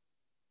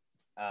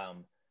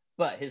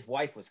 But his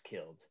wife was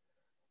killed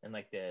in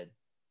like the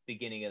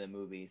beginning of the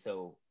movie.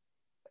 So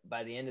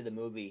by the end of the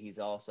movie, he's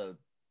also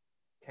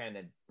kind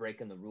of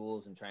breaking the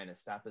rules and trying to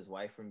stop his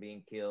wife from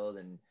being killed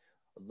and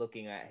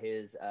looking at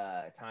his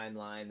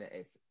timeline.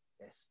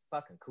 It's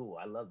fucking cool.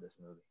 I love this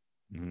movie.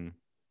 Mm-hmm.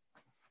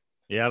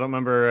 Yeah, I don't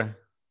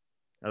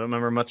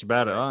remember much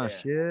about it. Oh,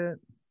 shit.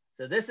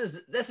 So this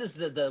is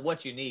the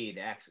what you need,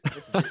 actually.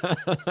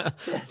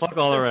 Fuck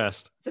all the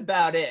rest. It's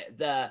about it.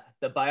 The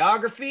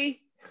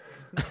biography,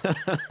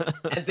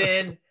 and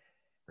then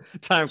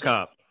Time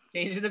Cop.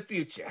 Changing the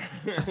future.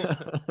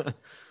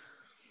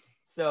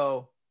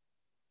 So,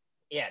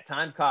 yeah,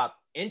 Time Cop.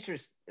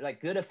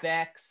 Like good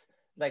effects,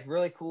 like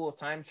really cool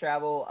time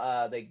travel.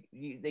 They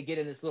get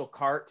in this little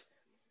cart,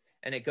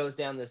 and it goes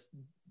down this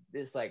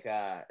like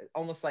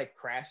almost like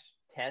crash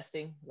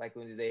testing, like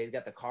when they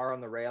got the car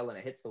on the rail and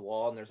it hits the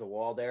wall and there's a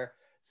wall there,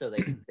 so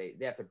they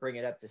have to bring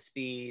it up to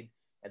speed,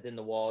 and then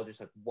the wall just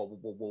like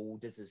whoa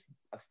does this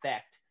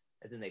effect,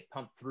 and then they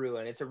pump through,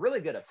 and it's a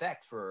really good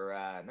effect for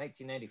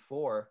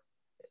 1994.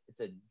 It's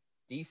a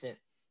decent,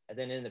 and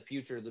then in the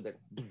future they'll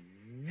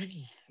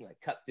like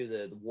cut through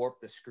the warp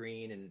the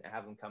screen and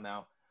have them come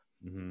out.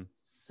 Mm-hmm.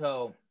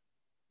 So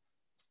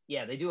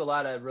yeah, they do a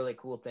lot of really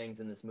cool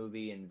things in this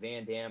movie, and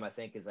Van Damme, I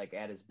think, is like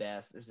at his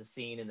best. There's a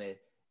scene in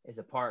his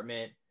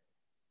apartment.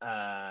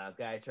 A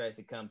guy tries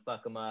to come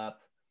fuck him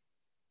up.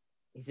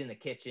 He's in the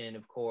kitchen,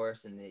 of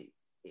course, and the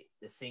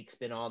sink's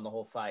been on the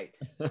whole fight.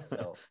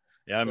 So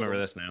yeah, I remember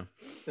this now.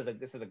 So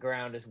the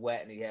ground is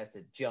wet, and he has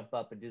to jump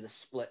up and do the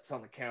splits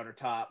on the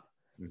countertop.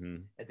 Mm-hmm.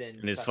 And then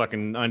in his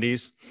fucking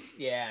undies.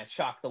 Yeah,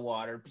 shock the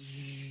water.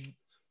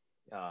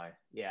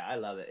 Yeah, I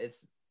love it.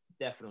 It's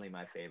definitely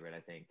my favorite,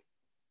 I think.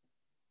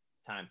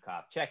 Time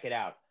Cop. Check it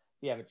out.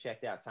 If you haven't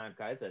checked out Time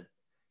Cop, it's a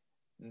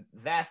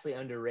vastly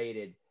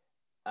underrated.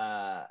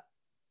 Was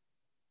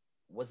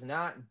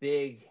not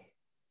big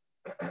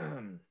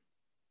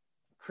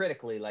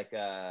critically, like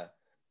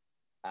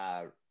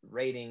uh,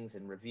 ratings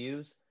and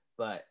reviews,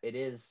 but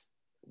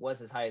was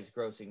his highest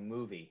grossing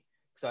movie.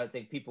 So I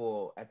think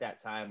people at that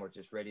time were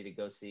just ready to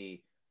go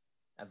see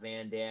a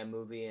Van Damme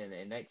movie. And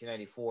in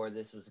 1994,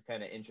 this was a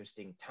kind of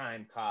interesting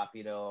time cop.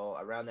 You know,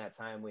 around that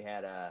time we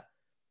had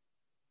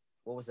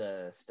what was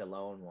a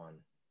Stallone one?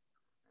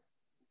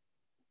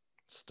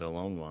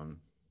 Stallone one.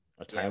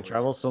 A Yeah, time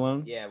travel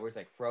Stallone? Yeah, where it's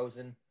like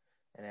Frozen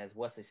and it has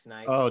Wesley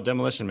Snipes. Oh,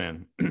 Demolition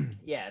Man.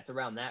 Yeah, it's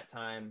around that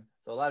time.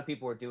 So a lot of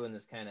people were doing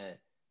this kind of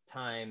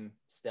time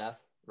stuff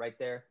right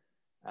there.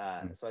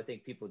 So I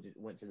think people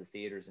went to the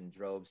theaters in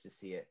droves to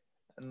see it.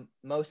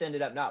 Most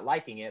ended up not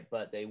liking it,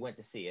 but they went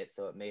to see it,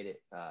 so it made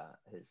it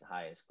his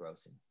highest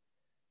grossing.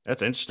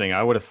 That's interesting.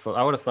 I would have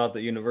thought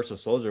that Universal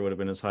Soldier would have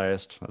been his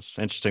highest. That's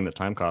interesting. The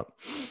Time Cop.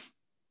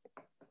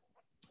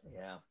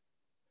 Yeah.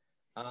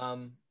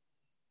 And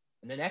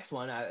the next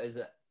one is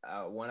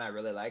one I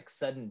really like,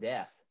 Sudden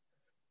Death.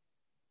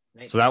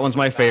 So that one's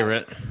my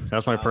favorite.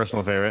 That's my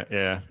personal favorite.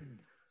 Yeah.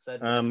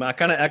 I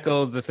kind of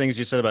echo the things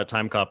you said about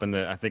Time Cop, and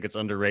that I think it's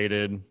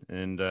underrated.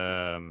 And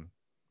I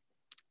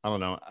don't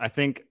know. I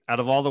think out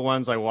of all the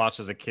ones I watched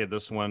as a kid,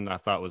 this one I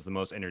thought was the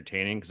most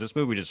entertaining because this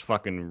movie just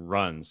fucking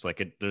runs.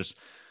 Like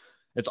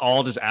it's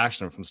all just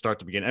action from start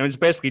to beginning. I mean, it's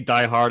basically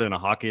Die Hard in a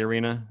hockey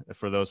arena.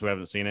 For those who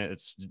haven't seen it,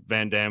 it's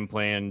Van Damme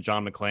playing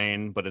John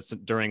McClane, but it's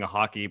during a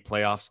hockey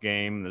playoffs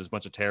game. There's a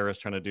bunch of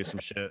terrorists trying to do some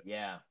shit.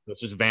 Yeah.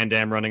 It's just Van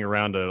Damme running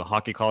around a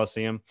hockey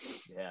coliseum.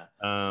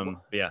 Yeah.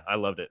 Yeah, I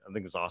loved it. I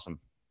think it's awesome.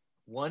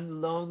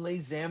 One lonely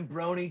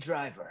Zambroni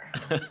driver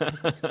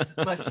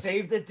must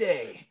save the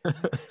day.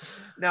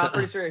 Now, I'm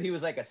pretty sure he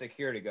was like a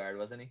security guard,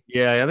 wasn't he?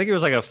 Yeah, I think he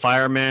was like a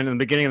fireman. In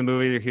the beginning of the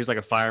movie, he was like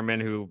a fireman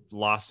who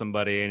lost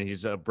somebody, and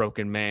he's a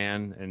broken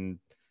man and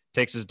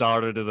takes his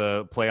daughter to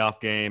the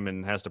playoff game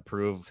and has to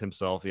prove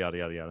himself, yada,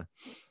 yada, yada.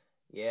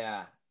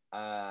 Yeah.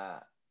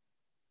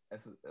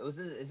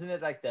 Isn't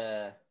it like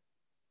the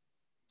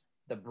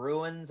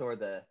Bruins or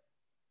the...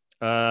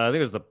 I think it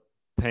was the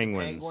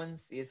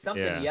Penguins. It's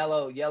something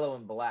yellow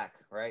and black,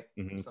 right?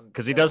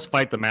 Because he does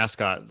fight the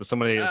mascot.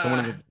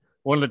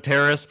 One of the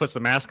terrorists puts the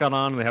mascot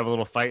on, and they have a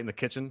little fight in the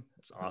kitchen.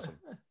 It's awesome.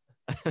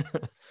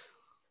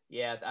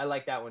 Yeah, I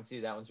like that one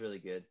too. That one's really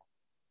good.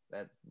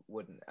 That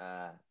wouldn't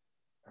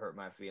hurt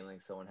my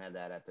feelings. Someone had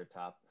that at their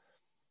top.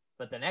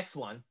 But the next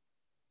one,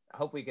 I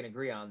hope we can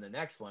agree on the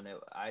next one.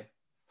 I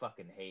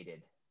fucking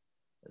hated.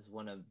 It was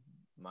one of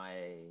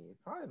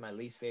probably my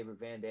least favorite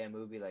Van Damme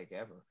movie like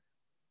ever.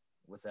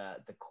 Was The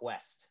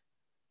Quest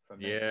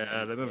from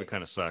that movie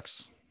kind of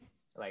sucks.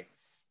 Like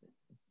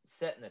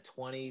set in the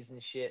 20s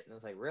and shit, and I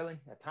was like, really,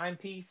 a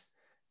timepiece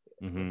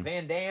with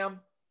Van Damme?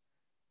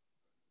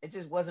 It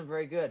just wasn't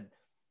very good.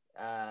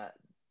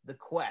 The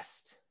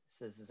Quest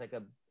says it's like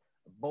a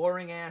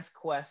boring ass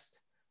quest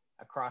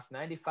across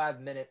 95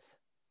 minutes.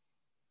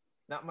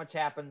 Not much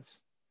happens.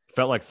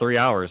 Felt like 3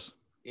 hours.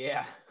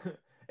 Yeah.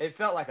 It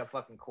felt like a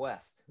fucking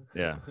quest.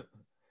 Yeah.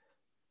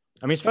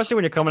 I mean, especially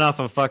when you're coming off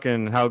of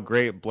fucking how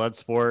great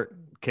Bloodsport,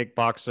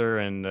 Kickboxer,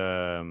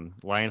 and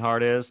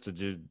Lionheart is,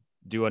 to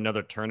do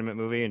another tournament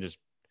movie and just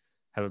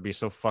have it be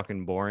so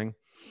fucking boring.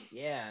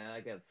 Yeah,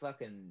 like a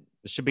fucking...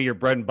 This should be your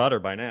bread and butter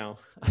by now.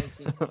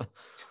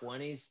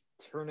 1920s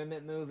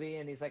tournament movie,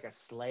 and he's like a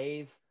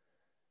slave.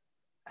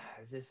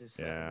 This is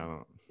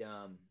fucking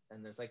dumb.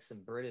 And there's like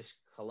some British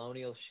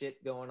colonial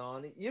shit going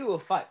on. You will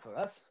fight for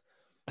us.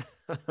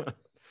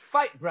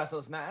 Fight,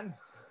 Brussels man.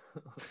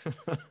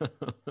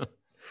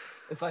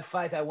 If I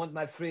fight, I want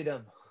my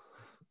freedom.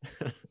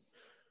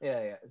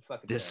 Yeah, it's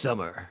fucking this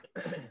summer.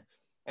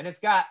 And it's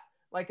got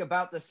like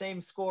about the same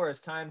score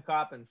as Time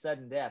Cop and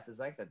Sudden Death. Is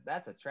like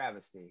that's a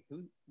travesty.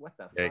 What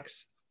the fuck?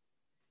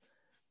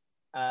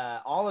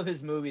 All of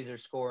his movies are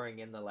scoring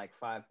in the like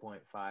 5.5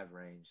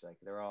 range. Like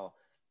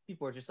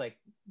people are just like,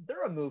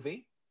 they're a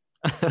movie.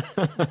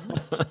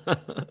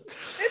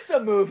 It's a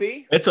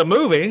movie. It's a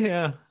movie,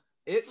 yeah.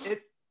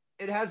 It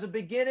has a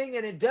beginning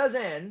and it does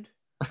end.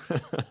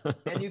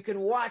 And you can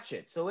watch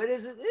it. So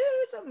it's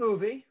a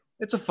movie.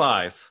 It's a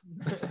 5.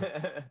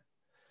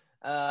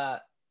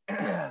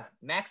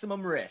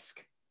 Maximum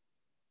Risk.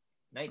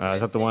 Is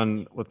that the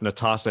one with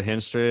Natasha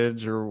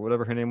Henstridge or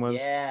whatever her name was?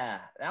 Yeah,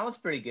 that was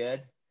pretty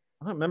good.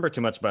 I don't remember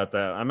too much about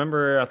that.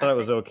 I thought it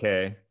was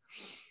okay.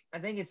 I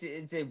think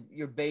it's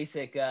your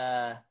basic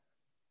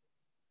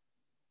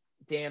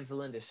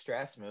damsel in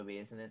distress movie,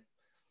 isn't it?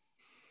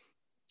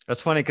 That's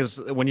funny because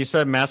when you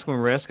said Maximum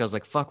Risk, I was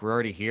like, fuck, we're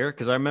already here.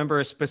 Because I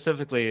remember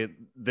specifically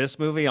this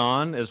movie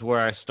on is where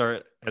I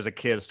start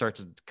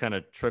to kind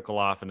of trickle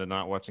off into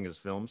not watching his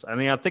films. I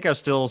mean, I think I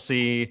still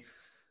see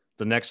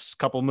the next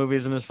couple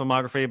movies in his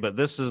filmography, but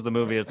this is the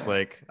movie. It's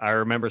like, I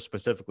remember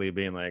specifically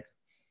being like,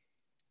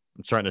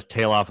 I'm starting to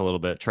trail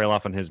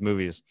off on his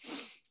movies.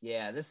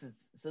 Yeah, this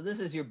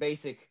is your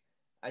basic.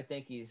 I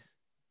think he's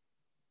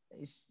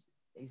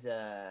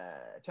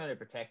trying to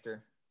protect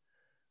her.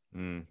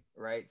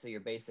 Right, so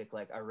you're basic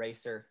like a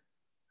racer.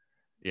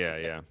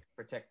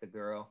 Protect the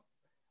girl.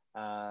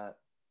 I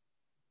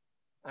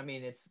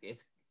mean, it's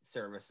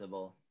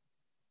serviceable.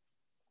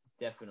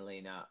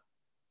 Definitely not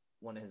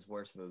one of his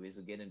worst movies.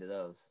 We'll get into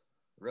those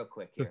real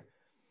quick here.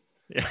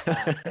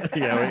 Yeah,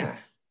 yeah,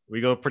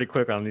 we go pretty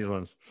quick on these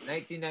ones.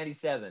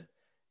 1997,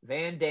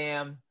 Van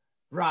Damme,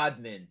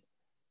 Rodman,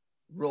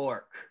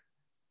 Rourke,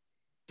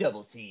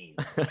 double team.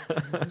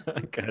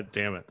 God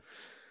damn it.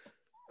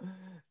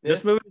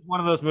 This movie is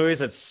one of those movies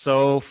that's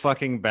so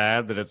fucking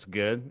bad that it's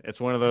good. It's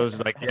one of those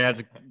like, yeah,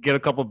 just get a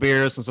couple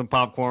beers and some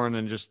popcorn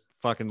and just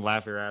fucking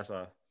laugh your ass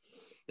off.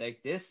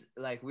 Like this,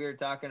 like we were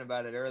talking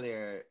about it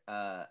earlier.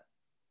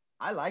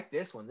 I like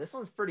this one. This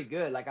one's pretty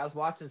good. Like I was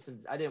watching some,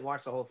 I didn't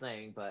watch the whole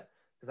thing, but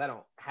because I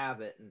don't have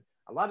it, and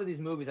a lot of these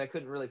movies I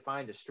couldn't really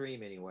find to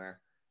stream anywhere.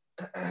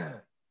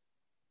 But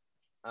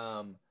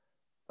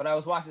I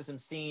was watching some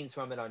scenes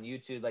from it on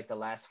YouTube, like the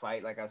last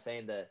fight. Like I was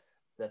saying, the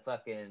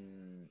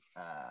fucking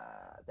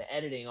the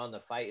editing on the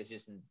fight is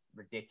just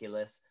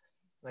ridiculous.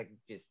 Like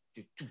just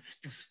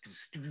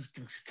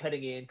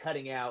cutting in,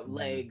 cutting out,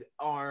 leg,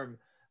 arm.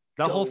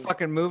 The whole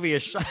fucking movie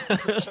is shot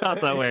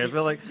that way. I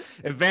feel like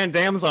if Van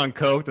Damme's on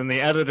coke, then the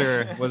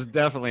editor was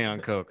definitely on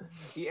coke.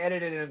 He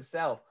edited it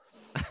himself.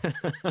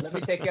 Let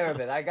me take care of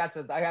it. I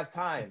have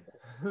time.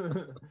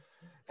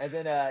 And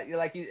then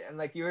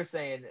like you were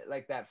saying,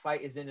 like that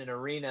fight is in an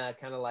arena,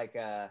 kind of like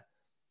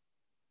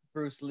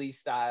Bruce Lee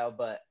style,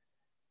 but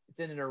it's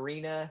in an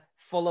arena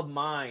full of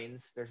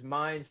mines. There's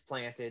mines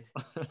planted,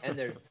 and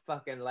there's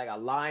fucking like a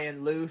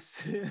lion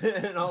loose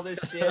and all this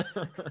shit.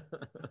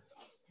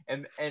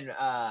 And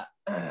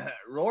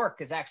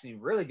Rourke is actually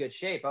really good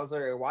shape. I was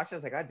literally watching. I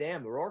was like, God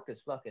damn, Rourke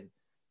is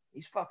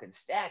he's fucking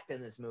stacked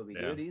in this movie,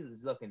 dude.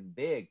 He's looking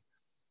big,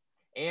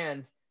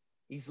 and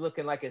he's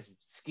looking like his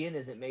skin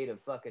isn't made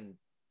of fucking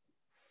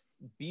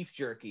beef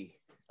jerky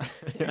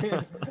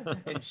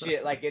and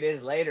shit like it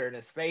is later, and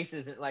his face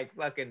isn't like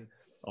fucking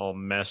all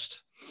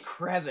meshed,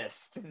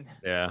 creviced.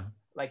 Yeah,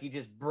 like he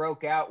just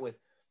broke out with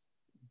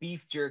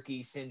beef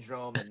jerky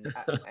syndrome and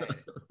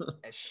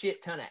a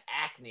shit ton of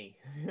acne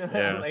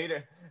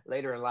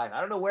later in life. I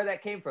don't know where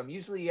that came from.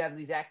 Usually you have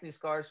these acne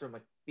scars from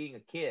being a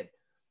kid.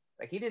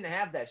 Like he didn't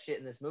have that shit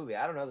in this movie.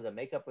 I don't know if the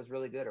makeup was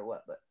really good or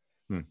what, but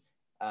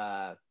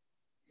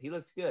he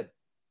looked good.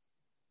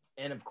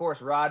 And of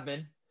course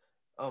Rodman.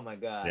 Oh my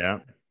God. Yeah.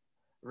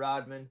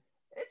 Rodman.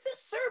 It's a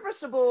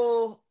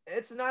serviceable.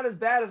 It's not as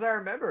bad as I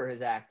remember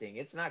his acting.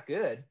 It's not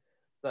good,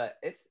 but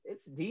it's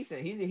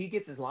decent. He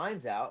gets his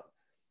lines out.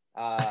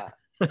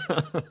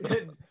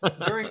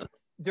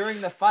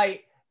 During the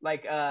fight,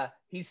 like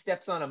he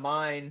steps on a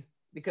mine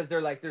because they're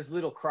like there's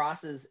little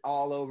crosses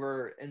all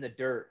over in the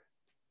dirt.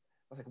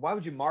 I was like, why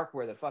would you mark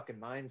where the fucking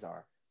mines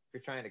are if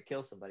you're trying to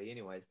kill somebody?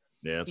 Anyways,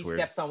 yeah, it's weird.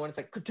 He steps on one. It's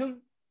like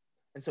ka-toon,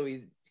 and so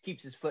he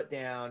keeps his foot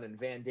down. And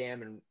Van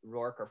Damme and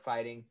Rourke are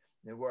fighting.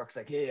 And Rourke's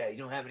like, yeah, you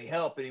don't have any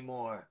help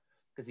anymore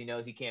because he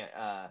knows he can't.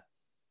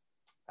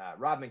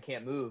 Rodman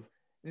can't move.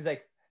 And he's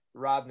like,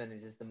 Rodman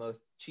is just the most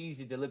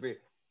cheesy delivery.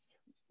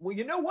 Well,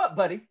 you know what,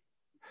 buddy?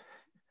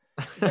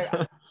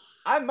 Like,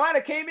 I might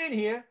have came in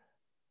here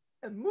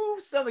and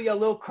moved some of your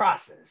little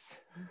crosses.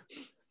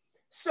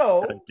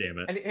 So, God damn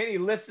it. And he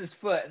lifts his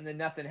foot and then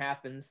nothing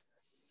happens.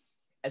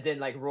 And then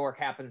like Rourke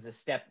happens to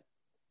step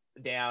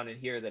down and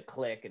hear the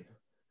click. And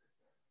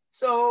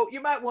so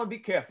you might want to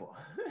be careful.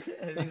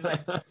 And he's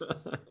like,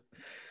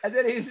 and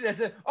then he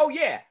says, oh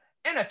yeah,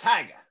 and a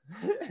tiger.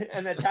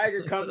 And the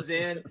tiger comes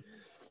in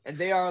and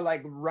they are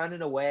like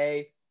running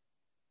away.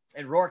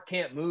 And Rourke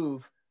can't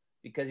move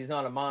because he's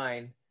on a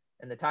mine,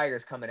 and the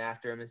tiger's coming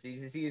after him. And so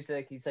he's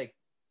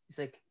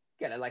like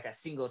got like a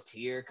single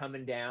tear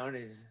coming down,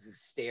 and he's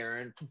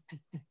staring.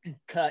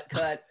 cut.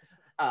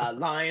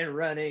 Lion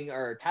running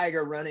or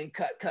tiger running.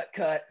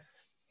 Cut.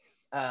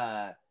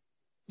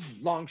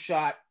 Long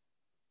shot.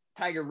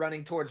 Tiger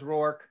running towards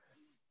Rourke,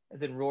 and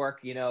then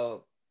Rourke,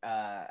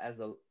 as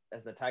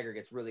the tiger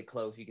gets really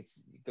close, he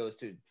goes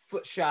to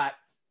foot shot,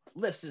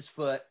 lifts his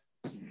foot.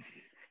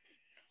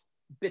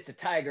 Bits of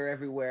tiger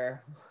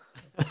everywhere.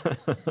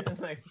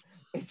 Like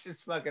it's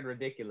just fucking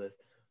ridiculous.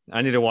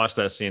 I need to watch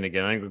that scene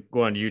again. I can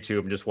go on YouTube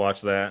and just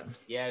watch that.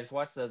 Yeah, just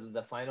watch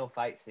the final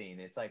fight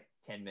scene. It's like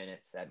 10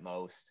 minutes at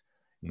most.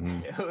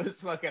 Mm-hmm. It was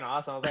fucking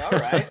awesome. I was like, all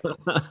right.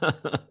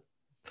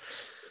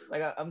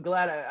 Like I'm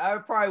glad. I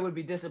probably would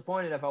be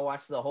disappointed if I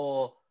watched the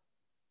whole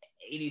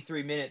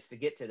 83 minutes to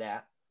get to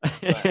that.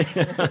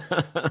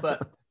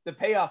 But the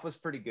payoff was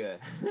pretty good.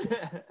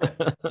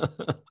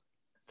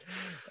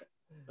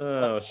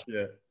 Oh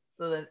shit.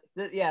 So then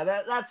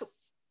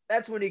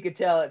that's when you could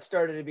tell it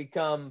started to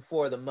become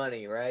for the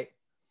money, right?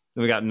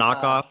 We got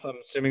Knockoff, I'm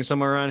assuming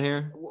somewhere around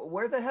here.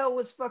 Where the hell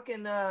was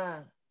fucking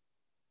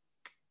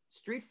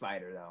Street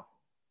Fighter though?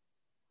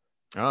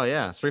 Oh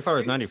yeah, Street Fighter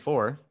was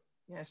 94.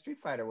 Yeah, Street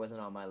Fighter wasn't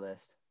on my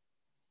list.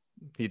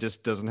 He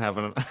just doesn't have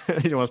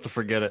he wants to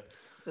forget it.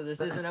 So this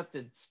isn't up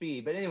to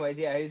speed. But anyways,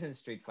 yeah, he's in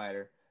Street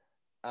Fighter.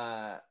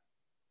 And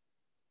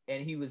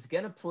he was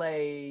gonna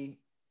play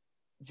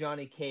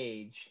Johnny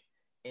Cage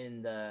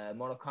in the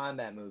Mortal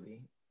Kombat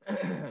movie.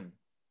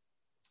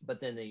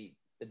 but then he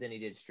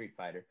did Street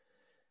Fighter.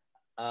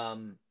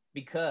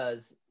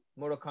 Because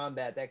Mortal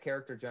Kombat, that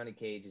character Johnny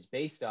Cage is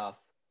based off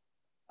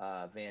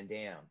Van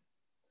Damme.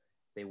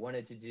 They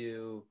wanted to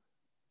do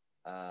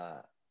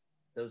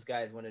those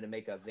guys wanted to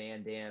make a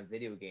Van Damme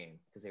video game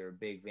because they were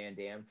big Van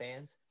Damme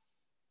fans.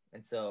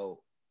 And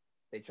so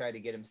they tried to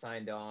get him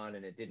signed on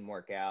and it didn't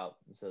work out.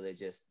 And so they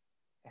just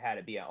had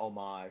it be an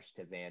homage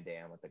to Van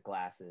Damme with the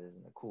glasses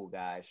and the cool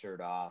guy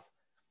shirt off.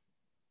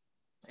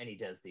 And he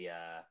does the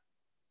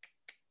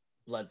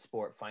blood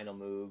sport final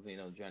move,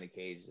 Johnny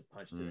Cage, the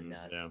punch to the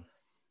nuts. Yeah.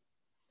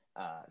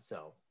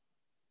 So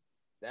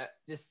that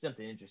just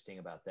something interesting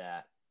about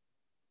that.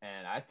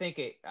 And I think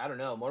I don't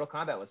know, Mortal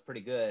Kombat was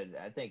pretty good.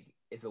 I think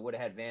if it would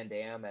have had Van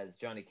Damme as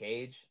Johnny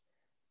Cage,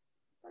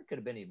 that could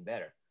have been even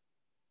better.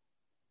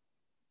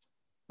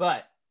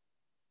 But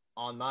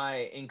on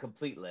my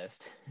incomplete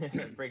list,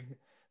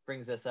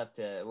 brings us up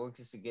to, we're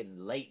just getting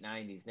late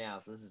 90s now.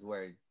 So this is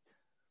where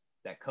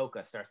that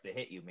coca starts to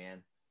hit you,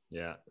 man.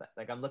 Yeah.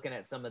 Like I'm looking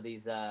at some of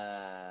these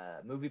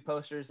movie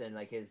posters and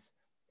like his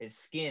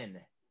skin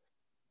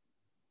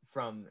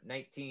from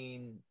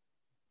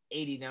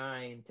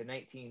 1989 to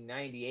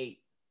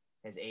 1998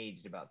 has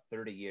aged about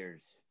 30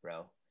 years,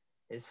 bro.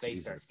 His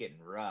face starts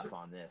getting rough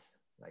on this.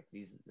 Like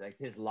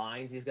his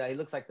lines he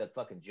looks like the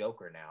fucking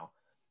Joker now.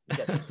 He's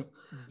got these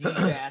deep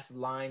ass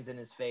lines in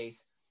his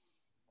face.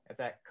 That's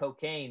that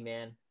cocaine,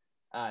 man.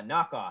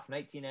 Knockoff,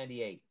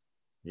 1998.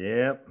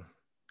 Yep.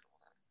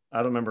 I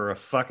don't remember a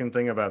fucking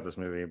thing about this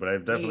movie, but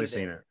I've definitely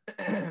seen it.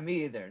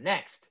 Me either.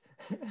 Next.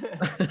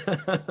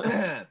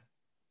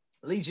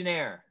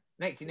 Legionnaire,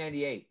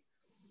 1998.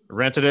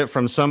 Rented it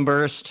from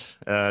Sunburst.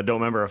 Don't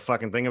remember a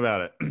fucking thing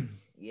about it.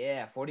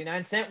 Yeah,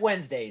 49-cent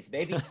Wednesdays,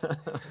 baby.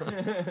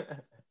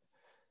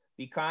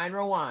 Be kind,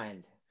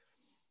 rewind.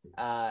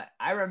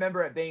 I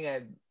remember it being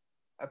a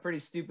pretty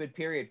stupid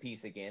period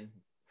piece again,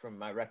 from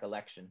my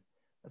recollection.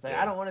 I was like,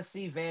 I don't want to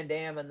see Van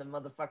Damme in the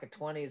motherfucking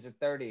 20s or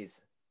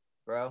 30s,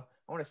 bro.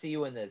 I want to see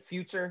you in the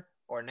future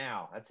or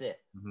now. That's it.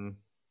 Mm-hmm.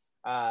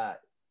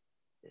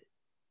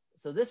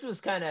 So this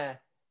was kind of,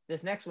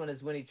 this next one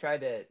is when he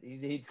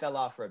fell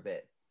off for a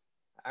bit.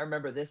 I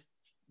remember this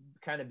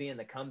kind of being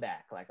the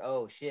comeback. Like,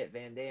 oh shit,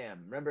 Van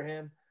Damme. Remember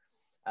him?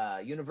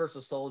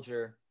 Universal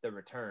Soldier, The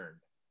Return,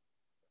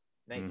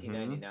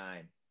 1999.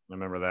 I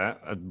remember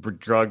that. I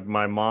drugged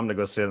my mom to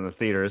go sit in the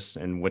theaters,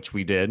 in which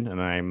we did,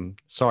 and I'm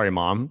sorry,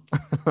 Mom.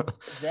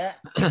 Is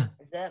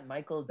that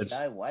Michael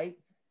Jai White?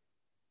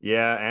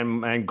 Yeah,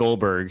 and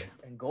Goldberg.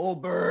 And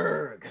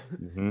Goldberg.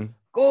 Mm-hmm.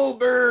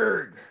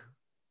 Goldberg.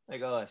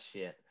 Like, oh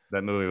shit.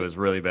 That movie was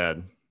really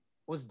bad.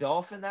 Was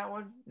Dolph in that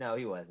one? No,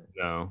 he wasn't.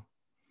 No.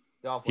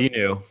 Dolph. He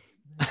knew.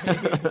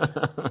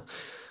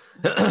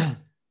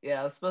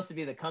 Yeah, it was supposed to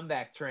be the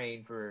comeback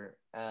train for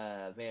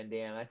Van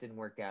Damme. That didn't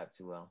work out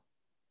too well.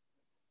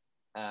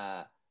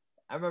 I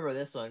remember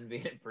this one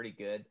being pretty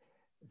good.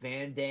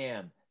 Van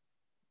Damme,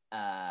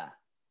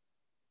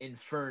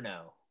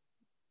 Inferno,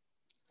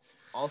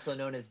 also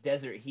known as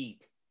Desert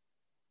Heat.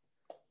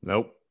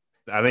 Nope.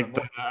 I think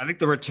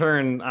The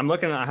Return. I'm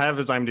looking. I have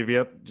his IMDb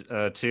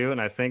up too,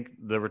 and I think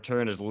The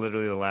Return is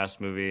literally the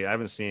last movie. I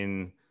haven't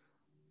seen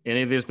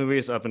any of these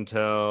movies up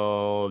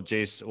until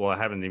I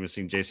haven't even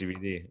seen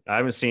JCVD. I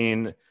haven't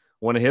seen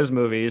one of his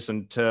movies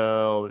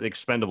until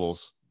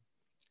Expendables.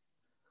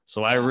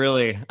 So I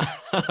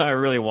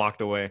really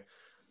walked away.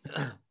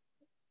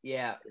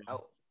 Yeah.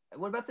 Oh,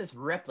 what about this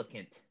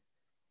Replicant?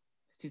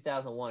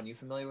 2001. You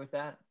familiar with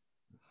that?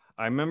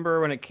 I remember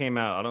when it came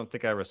out. I don't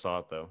think I ever saw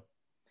it though.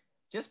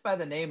 Just by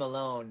the name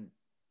alone,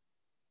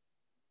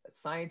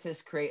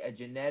 scientists create a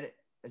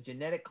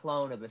genetic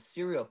clone of a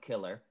serial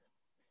killer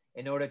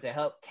in order to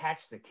help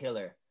catch the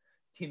killer,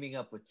 teaming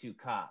up with two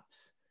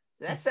cops.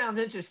 So that sounds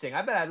interesting.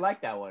 I bet I'd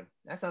like that one.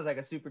 That sounds like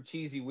a super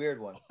cheesy, weird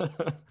one.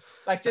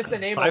 Like just the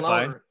name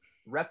alone,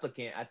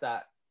 Replicant. I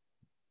thought,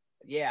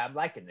 yeah, I'm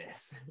liking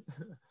this.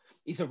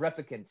 He's a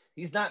replicant.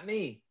 He's not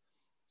me.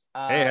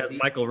 Hey, it has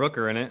Michael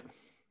Rooker in it.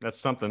 That's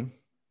something.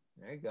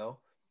 There you go.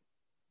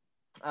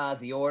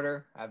 The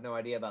Order. I have no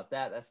idea about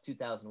that. That's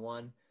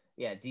 2001.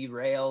 Yeah,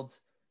 Derailed.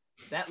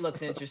 That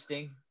looks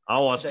interesting.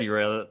 I'll watch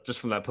Derailed just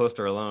from that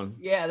poster alone.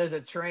 Yeah, there's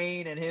a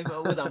train and him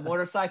with a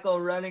motorcycle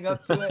running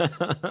up to it.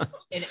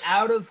 An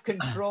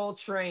out-of-control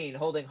train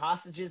holding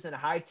hostages and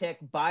high-tech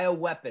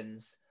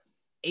bioweapons.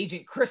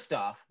 Agent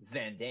Christoph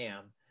Van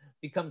Damme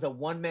becomes a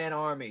one-man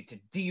army to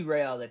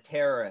derail the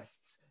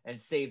terrorists and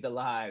save the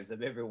lives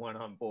of everyone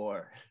on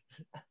board.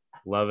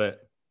 Love it.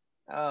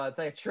 Oh, it's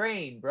like a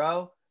train,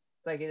 bro.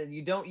 It's like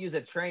you don't use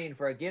a train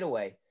for a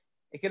getaway.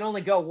 It can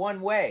only go one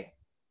way,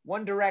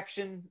 one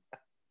direction.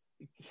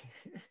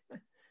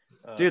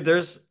 Dude,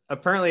 there's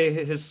apparently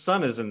his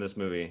son is in this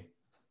movie.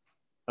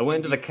 I went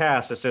into the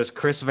cast. It says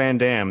Chris Van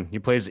Damme. He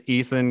plays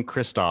Ethan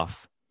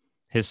Christoph,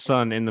 his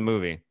son in the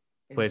movie.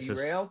 Plays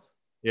Derailed?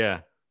 Yeah.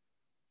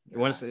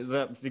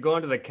 If you go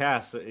into the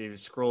cast, you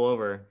scroll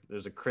over,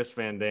 there's a Chris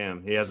Van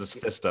Damme. He has his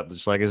fist up,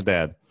 just like his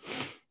dad.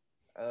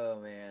 Oh,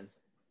 man.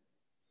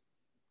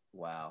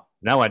 Wow.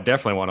 Now I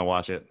definitely want to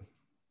watch it.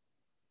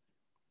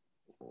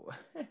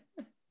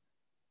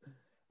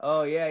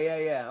 Oh,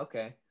 yeah.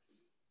 Okay.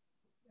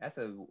 That's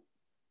doesn't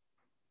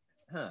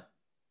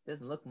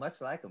look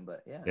much like him,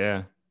 but yeah.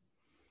 Yeah.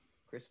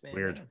 Chris Van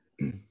Weird.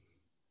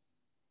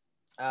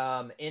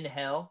 Damme. In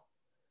Hell,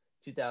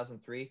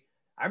 2003.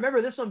 I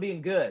remember this one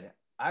being good.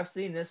 I've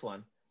seen this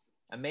one.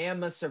 A man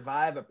must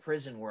survive a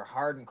prison where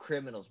hardened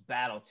criminals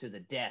battle to the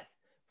death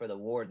for the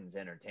warden's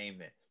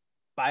entertainment.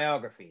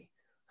 Biography.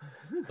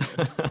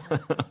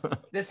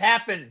 This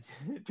happened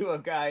to a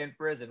guy in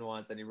prison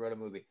once, and he wrote a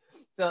movie.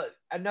 So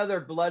another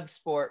blood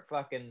sport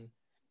fucking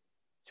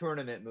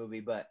tournament movie,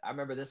 but I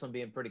remember this one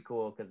being pretty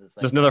cool because it's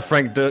like there's another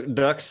Frank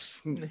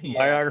Dux Yeah.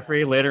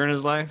 biography later in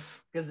his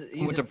life. because he's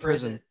Went in to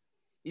prison.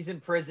 He's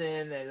in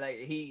prison, and like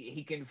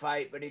he can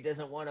fight, but he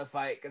doesn't want to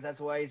fight because that's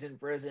why he's in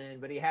prison.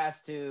 But he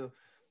has to,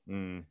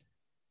 Mm.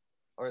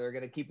 or they're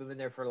gonna keep him in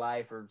there for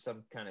life or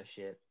some kind of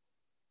shit.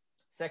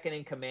 Second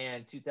in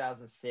Command,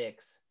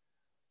 2006.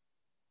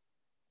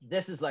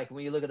 This is like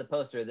when you look at the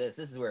poster of this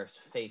is where his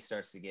face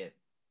starts to get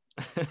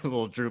A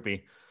little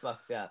droopy.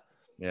 fucked up.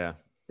 Yeah.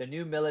 The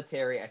new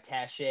military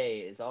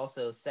attaché is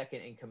also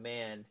second in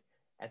command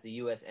at the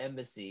U.S.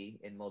 Embassy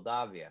in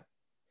Moldavia.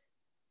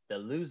 The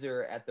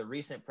loser at the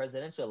recent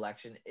presidential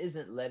election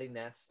isn't letting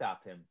that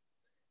stop him.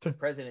 The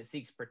president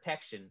seeks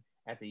protection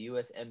at the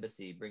U.S.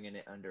 Embassy, bringing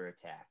it under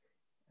attack.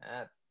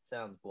 That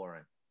sounds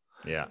boring.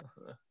 Yeah.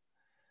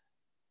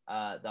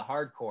 The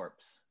Hard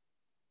Corpse.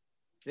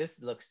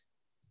 This looks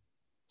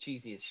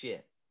cheesy as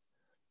shit.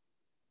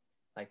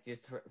 Like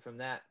just from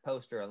that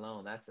poster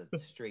alone, that's a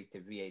straight to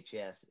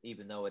VHS,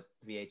 even though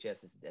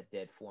VHS is a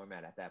dead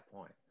format at that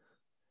point.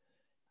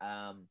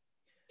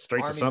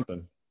 Straight to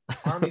something.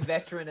 Army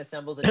veteran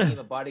assembles a team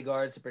of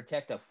bodyguards to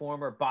protect a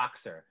former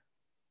boxer.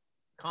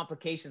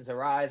 Complications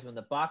arise when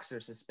the boxer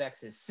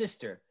suspects his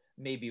sister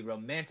may be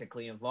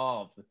romantically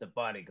involved with the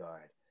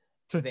bodyguard.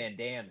 Van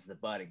Damme's the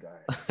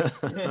bodyguard.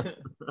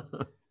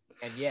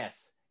 And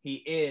yes, he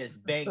is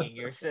banging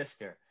your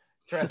sister.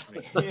 Trust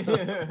me.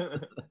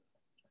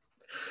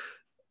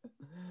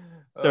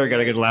 So we got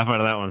a good laugh out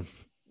of that one.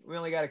 We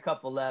only got a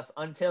couple left.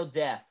 Until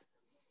Death.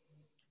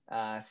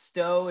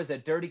 Stowe is a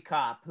dirty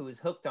cop who is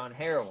hooked on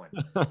heroin.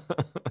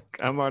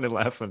 I'm already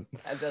laughing.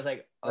 I was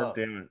like, God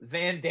damn it.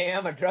 Van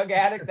Damme, a drug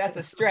addict? That's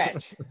a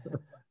stretch.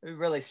 We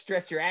really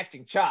stretch your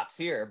acting chops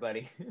here,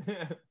 buddy.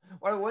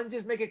 Why wouldn't you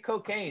just make it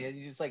cocaine and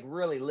you just like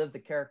really live the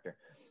character?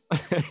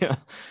 Yeah.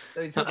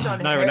 So he's hooked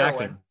on Not even heroin,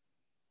 acting.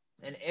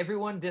 and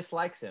everyone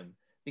dislikes him.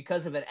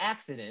 Because of an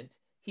accident,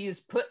 he is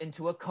put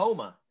into a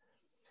coma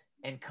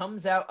and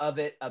comes out of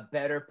it a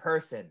better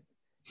person.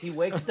 He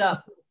wakes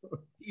up.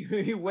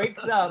 He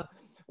wakes up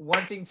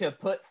wanting to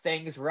put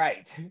things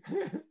right.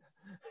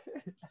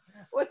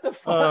 What the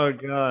fuck? Oh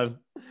God.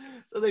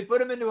 So they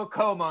put him into a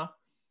coma.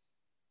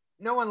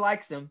 No one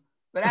likes him.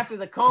 But after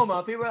the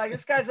coma, people are like,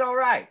 this guy's all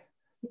right.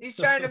 He's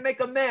trying to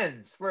make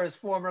amends for his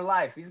former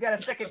life. He's got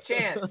a second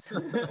chance.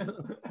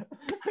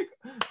 Like,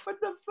 what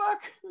the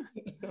fuck?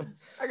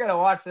 I gotta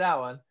watch that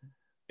one.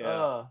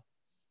 Yeah.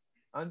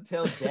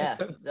 Until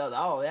Death.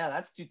 Oh yeah,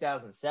 that's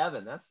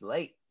 2007. That's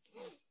late.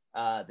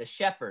 The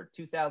Shepherd,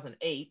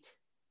 2008.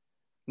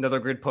 Another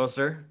good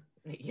poster.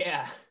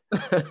 Yeah.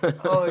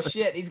 Oh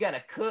shit, he's got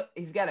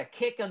a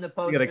kick on the You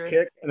poster. got a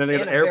kick, and then they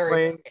got and an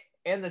airplane.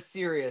 and the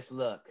serious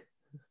look.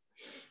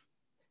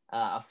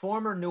 A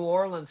former New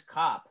Orleans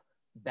cop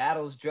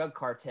battles drug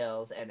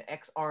cartels and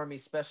ex-army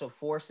special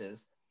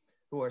forces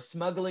who are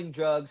smuggling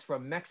drugs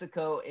from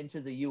Mexico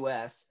into the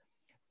U.S.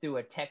 through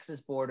a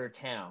Texas border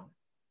town.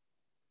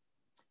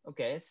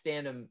 Okay,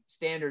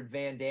 standard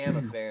Van Damme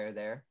affair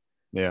there.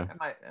 Yeah.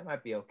 That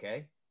might be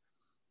okay.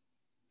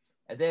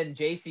 And then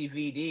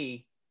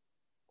JCVD.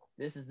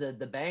 This is the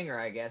banger,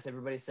 I guess.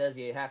 Everybody says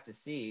you have to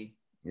see.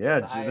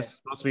 Yeah, this is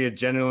supposed to be a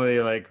genuinely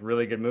like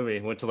really good movie.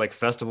 Went to like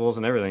festivals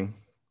and everything.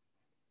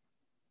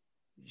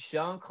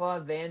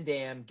 Jean-Claude Van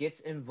Damme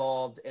gets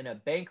involved in a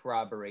bank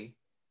robbery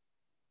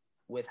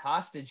with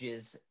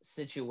hostages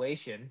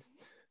situation,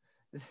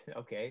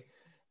 okay,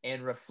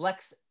 and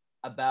reflects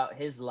about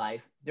his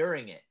life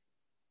during it.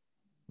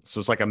 So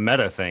it's like a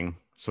meta thing.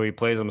 So he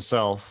plays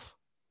himself,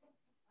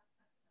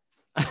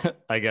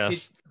 I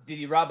guess. Did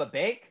he rob a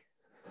bank?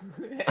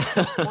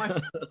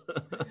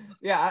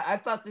 Yeah, I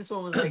thought this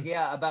one was like,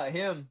 yeah, about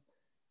him.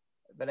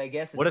 But I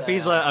guess it's, what if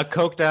he's a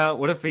coked out?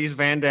 What if he's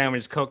Van Damme and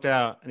he's coked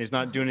out and he's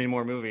not doing any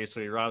more movies, so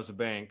he robs a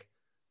bank?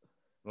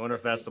 I wonder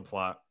if that's the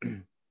plot.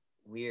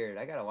 Weird.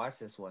 I gotta watch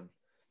this one.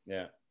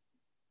 Yeah.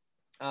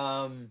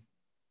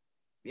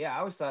 Yeah, I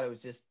always thought it was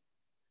just.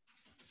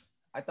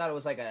 I thought it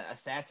was like a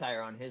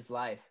satire on his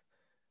life,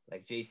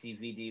 like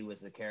JCVD was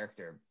the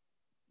character.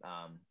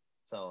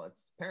 So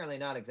it's apparently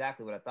not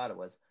exactly what I thought it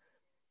was.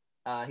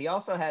 He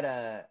also had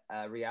a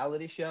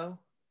reality show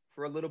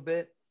for a little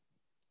bit.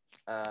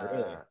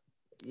 Really?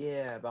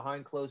 Yeah,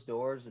 Behind Closed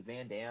Doors with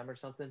Van Damme or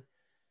something.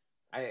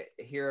 I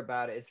hear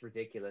about it. It's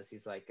ridiculous.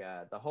 He's like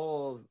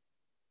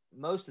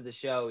most of the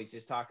show, he's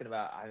just talking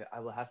about, I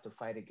will have to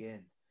fight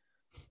again.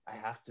 I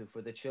have to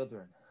for the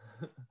children.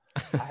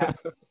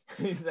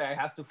 He's like, I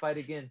have to fight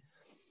again.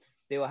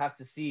 They will have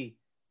to see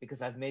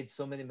because I've made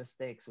so many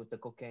mistakes with the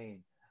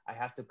cocaine. I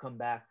have to come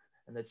back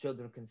and the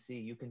children can see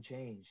you can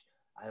change.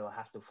 I will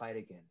have to fight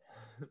again.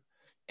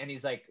 And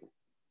he's like,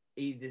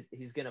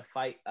 he's going to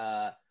fight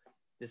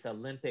this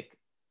Olympic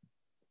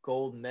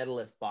gold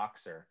medalist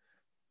boxer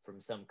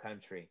from some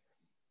country,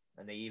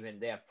 and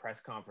they have press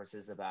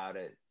conferences about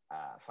it.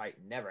 Fight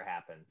never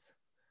happens.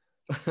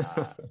 It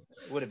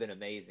would have been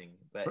amazing,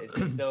 but it's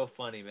just so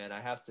funny, man.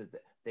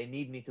 They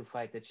need me to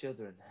fight the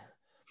children.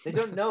 They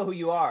don't know who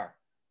you are,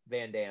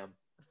 Van Damme.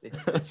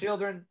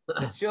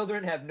 The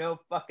children have no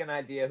fucking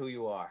idea who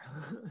you are.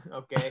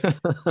 Okay.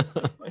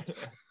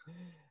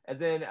 And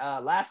then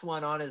last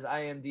one on his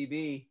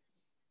IMDb.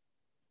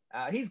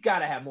 He's got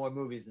to have more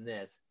movies than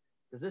this,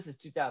 because this is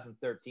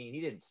 2013.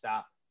 He didn't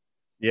stop.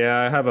 Yeah,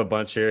 I have a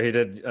bunch here. He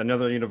did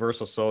another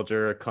Universal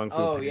Soldier, Kung Fu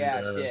Panda.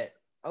 Yeah, shit.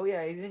 Oh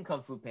yeah, he's in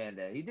Kung Fu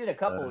Panda. He did a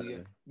couple.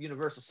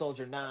 Universal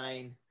Soldier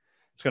 9.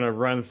 It's gonna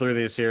run through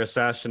these here: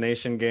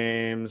 Assassination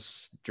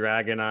Games,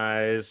 Dragon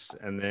Eyes,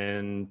 and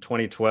then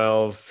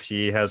 2012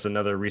 he has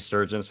another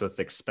resurgence with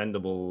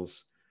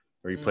Expendables,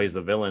 where he plays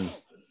the villain. Of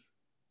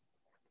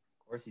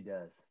course he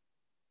does.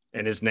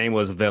 And his name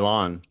was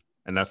Villain,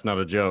 and that's not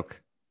a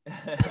joke.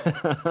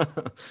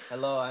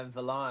 Hello, I'm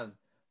Villain.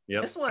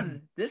 Yep.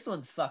 This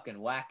one's fucking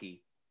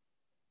wacky.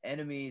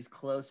 Enemies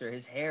closer.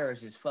 His hair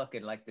is just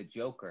fucking like the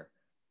Joker.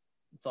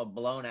 It's all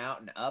blown out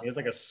and up. He has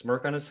like a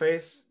smirk on his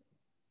face.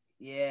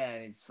 Yeah,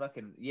 and it's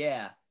fucking,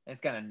 yeah. And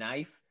it's got a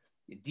knife.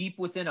 Deep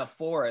within a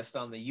forest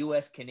on the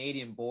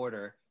U.S.-Canadian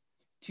border,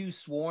 two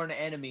sworn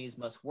enemies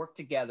must work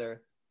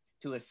together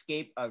to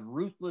escape a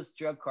ruthless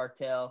drug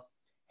cartel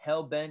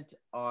hell-bent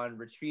on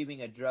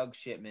retrieving a drug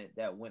shipment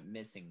that went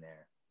missing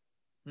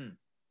there.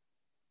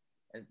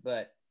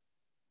 But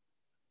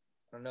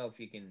I don't know if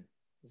you can.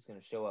 He's going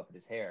to show up at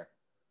his hair.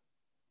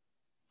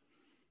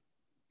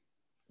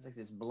 It's like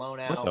this blown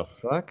out. What the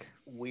fuck?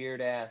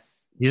 Weird ass.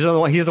 He's the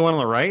one on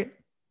the right.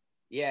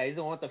 Yeah, he's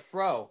the one with the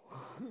fro.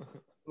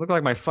 Look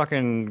like my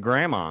fucking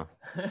grandma.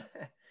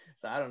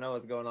 So I don't know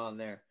what's going on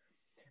there.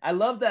 I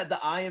love that the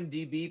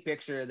IMDb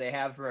picture they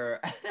have for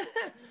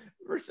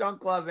for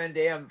Jean-Claude Van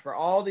Damme for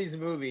all these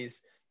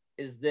movies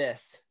is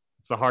this.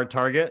 It's the hard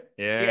target.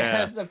 Yeah. Yeah,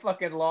 that's the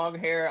fucking long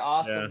hair.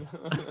 Awesome.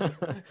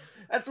 Yeah.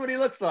 That's what he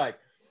looks like.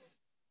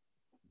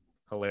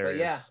 Hilarious.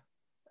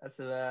 But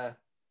yeah,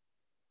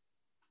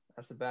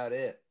 that's about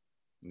it.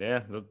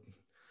 Yeah.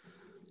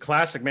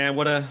 Classic, man.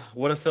 What a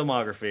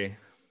filmography.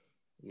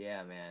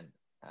 Yeah, man.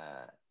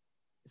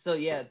 So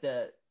yeah,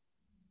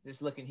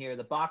 just looking here,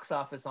 the box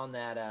office on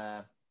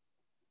that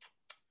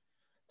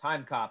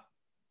Time Cop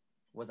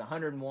was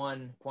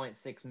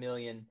 101.6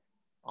 million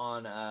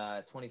on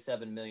a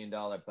 $27 million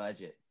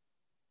budget.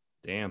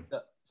 Damn.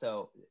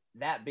 So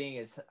that being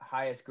his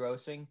highest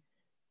grossing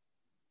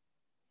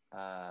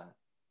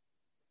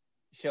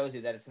shows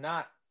you that it's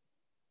not.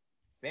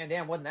 Van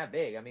Damme wasn't that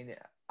big. I mean,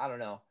 I don't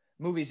know.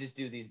 Movies just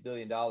do these $1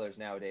 billion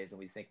nowadays, and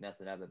we think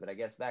nothing of it. But I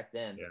guess back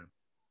then,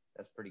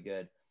 that's pretty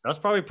good. That's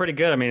probably pretty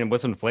good. I mean,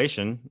 with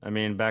inflation, I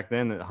mean, back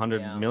then,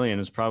 100 million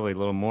is probably a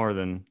little more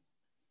than.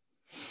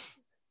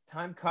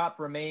 Time Cop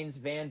remains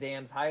Van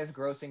Damme's highest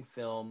grossing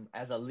film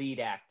as a lead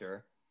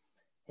actor,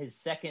 his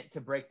second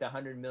to break the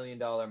 $100 million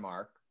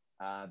mark,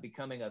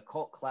 becoming a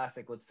cult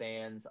classic with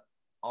fans.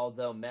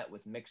 Although met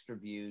with mixed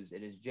reviews,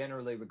 it is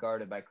generally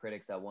regarded by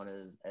critics as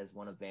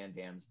one of Van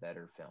Damme's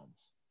better films.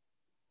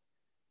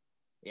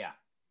 Yeah.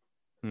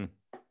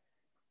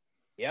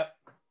 Yep.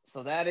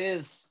 So that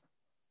is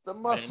The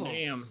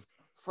Muscles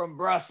from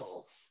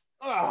Brussels.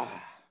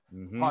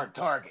 Hard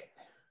target.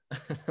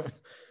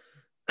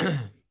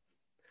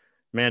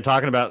 Man,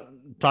 talking about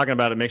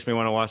it makes me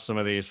want to watch some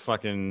of these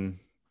fucking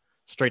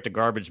straight to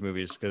garbage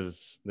movies,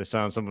 because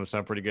some of them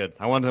sound pretty good.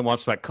 I wanted to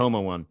watch that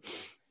Coma one.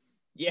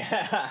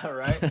 Yeah,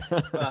 right.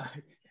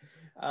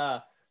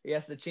 He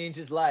has to change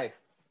his life.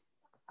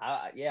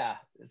 Yeah,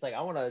 it's like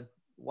I want to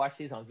watch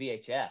these on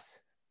VHS.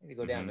 I need to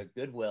go down to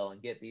Goodwill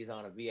and get these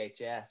on a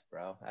VHS,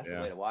 bro. That's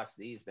the way to watch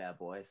these bad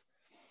boys.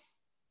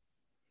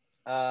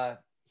 So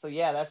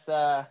yeah, that's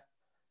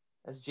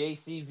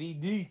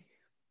JCVD.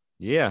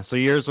 Yeah. So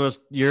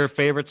your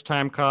favorite's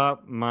Time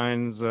Cop.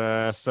 Mine's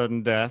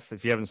Sudden Death.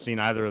 If you haven't seen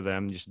either of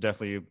them, you should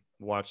definitely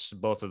watch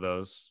both of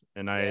those.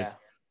 And I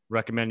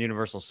recommend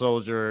Universal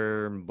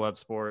Soldier and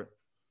Bloodsport.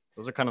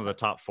 Those are kind of the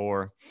top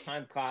four.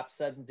 Time Cop,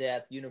 Sudden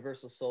Death,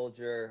 Universal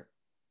Soldier,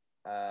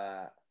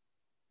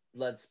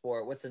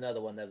 Bloodsport. What's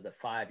another one of the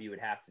five you would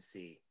have to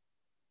see?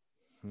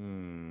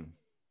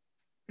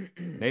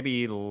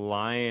 Maybe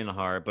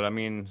Lionheart, but I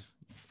mean,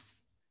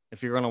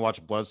 if you're going to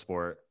watch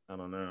Bloodsport, I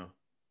don't know. I'm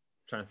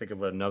trying to think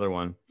of another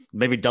one.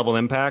 Maybe Double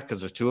Impact,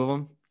 because there's two of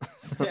them.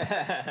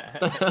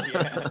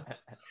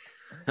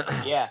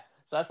 Yeah.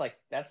 So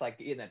that's like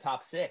in the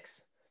top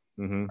six.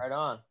 Right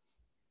on.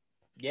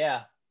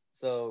 Yeah.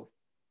 So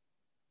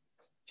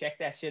check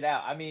that shit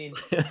out. I mean,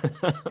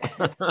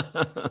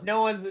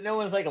 no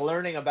one's like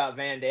learning about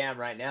Van Damme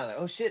right now. Like,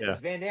 oh shit, this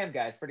Van Damme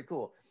guy is pretty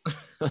cool.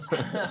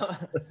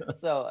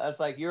 So that's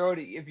like you're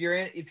already,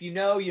 if you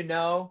know, you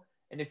know,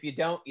 and if you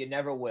don't, you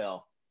never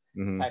will,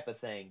 type of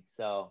thing.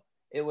 So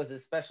it was a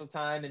special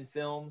time in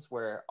films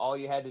where all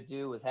you had to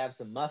do was have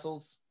some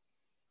muscles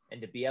and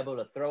to be able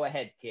to throw a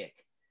head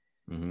kick,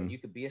 and you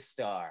could be a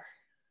star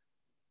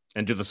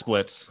and do the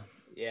splits.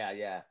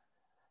 Yeah.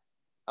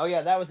 Oh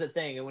yeah, that was the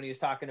thing. And when he was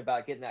talking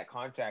about getting that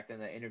contract in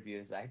the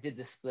interviews, I did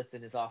the splits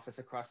in his office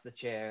across the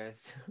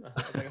chairs. I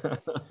was like,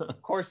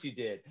 of course you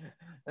did. And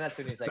that's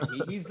when he's like,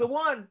 he's the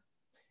one.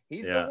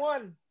 He's the Yeah.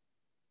 one.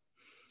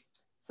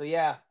 So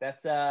yeah,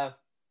 that's I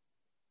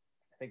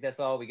think that's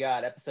all we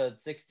got.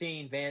 Episode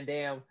 16, Van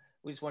Damme.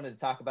 We just wanted to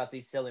talk about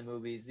these silly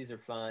movies. These are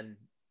fun.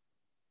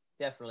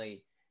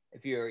 Definitely,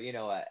 if you're, you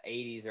know, a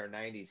 80s or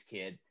 90s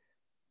kid,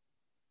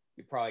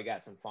 you probably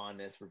got some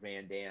fondness for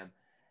Van Damme.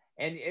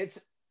 And it's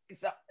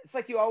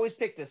like you always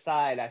picked a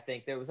side. I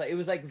think it was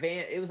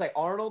like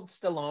Arnold,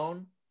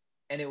 Stallone,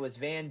 and it was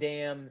Van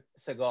Damme,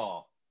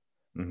 Seagal.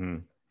 Mm-hmm.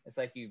 It's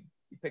like you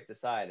picked a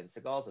side, and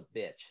Seagal's a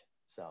bitch.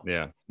 So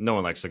Yeah, no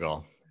one likes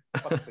Seagal.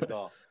 Fuck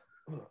Seagal.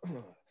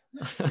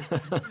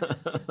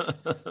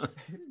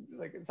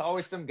 It's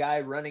always some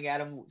guy running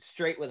at him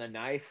straight with a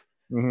knife.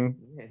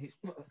 Mm-hmm. And he's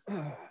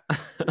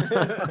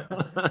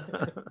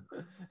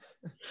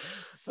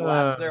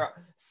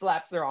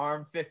slaps their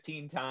arm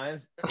 15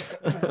 times.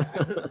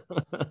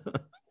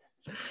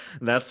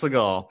 That's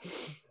Seagal.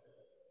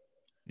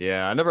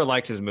 Yeah, I never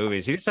liked his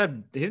movies. He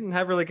didn't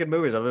have really good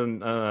movies other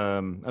than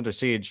Under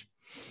Siege.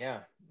 Yeah,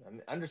 I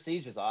mean, Under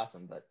Siege is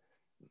awesome, but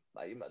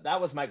that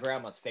was my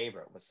grandma's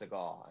favorite, was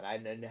Seagal, and I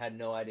had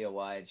no idea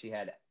why. And she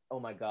had, oh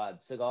my God,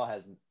 Seagal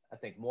has, I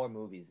think, more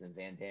movies than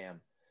Van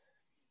Damme.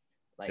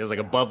 Like, it was like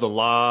Above the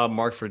Law,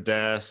 Marked for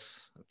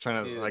Death. I'm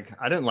trying to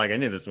I didn't like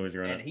any of this movies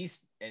growing up. And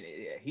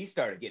he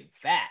started getting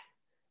fat,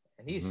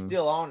 and he's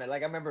still on it.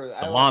 Like I remember,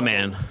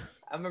 Lawman.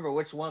 I remember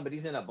which one, but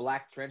he's in a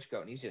black trench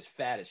coat and he's just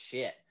fat as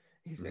shit.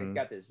 He's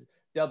got this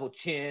double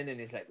chin and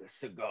he's like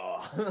Seagal.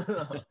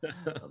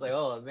 I was like,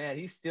 oh man,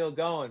 he's still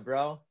going,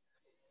 bro.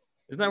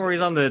 Isn't that where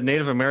he's on the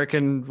Native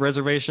American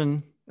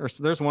reservation? Or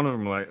there's one of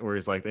them where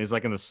he's like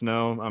in the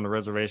snow on the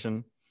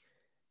reservation.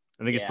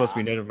 I think he's supposed to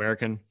be Native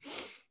American.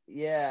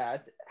 Yeah.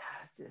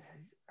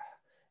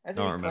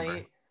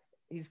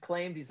 He's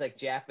claimed he's like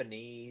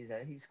Japanese.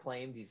 He's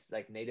claimed he's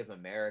like Native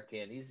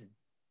American. He's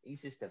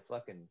just a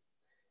fucking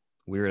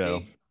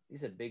weirdo.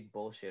 He's a big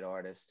bullshit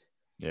artist.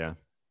 Yeah.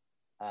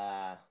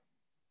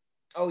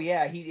 Oh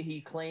yeah,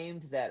 he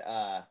claimed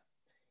that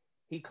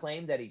he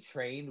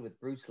trained with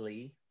Bruce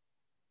Lee.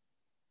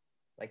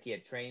 Like he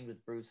had trained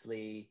with Bruce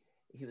Lee.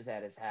 He was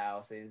at his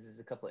house. There's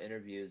a couple of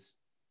interviews.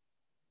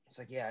 It's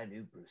like, yeah, I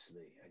knew Bruce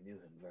Lee. I knew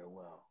him very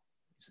well.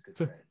 He's a good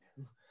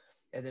friend.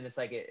 And then it's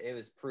like it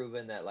was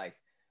proven that like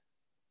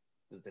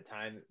the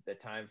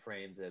time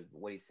frames of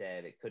what he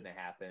said, it couldn't have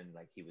happened.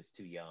 Like he was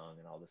too young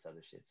and all this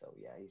other shit. So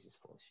yeah, he's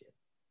just full of shit.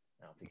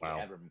 I don't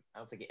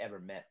think he ever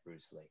met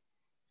Bruce Lee.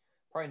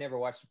 Probably never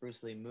watched a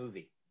Bruce Lee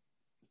movie.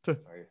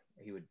 Or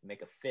he would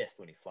make a fist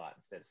when he fought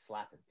instead of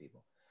slapping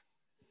people.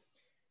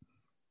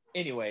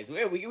 Anyways,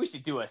 we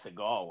should do a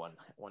Seagal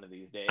one of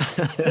these days.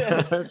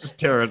 Just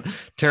tear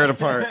it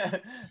apart.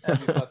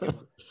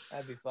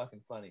 That'd be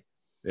fucking funny.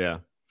 Yeah.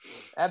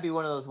 That'd be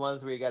one of those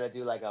ones where you got to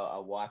do like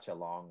a watch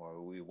along,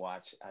 or we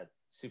watch a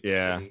super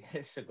shitty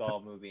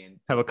Seagal movie and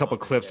have a couple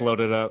clips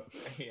loaded up.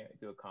 Yeah,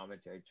 do a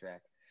commentary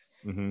track.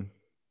 Mm-hmm.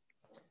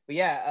 But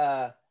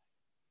yeah,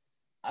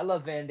 I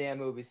love Van Damme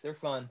movies. They're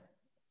fun.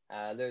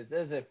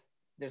 There's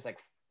like,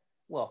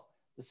 well,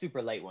 the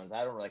super late ones.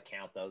 I don't really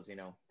count those,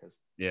 because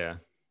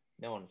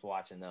no one's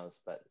watching those.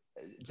 But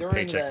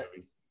during the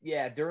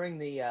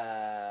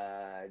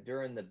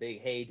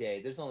big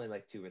heyday, there's only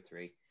like 2 or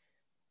 3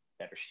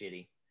 that are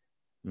shitty.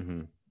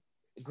 Mm-hmm.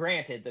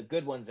 Granted, the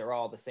good ones are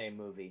all the same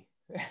movie.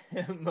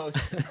 Most.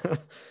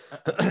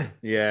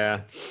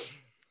 Yeah.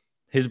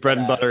 His bread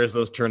and butter is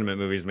those tournament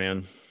movies,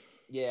 man.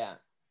 Yeah.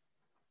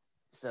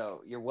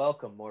 So you're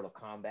welcome, Mortal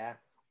Kombat.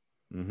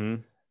 Mm-hmm.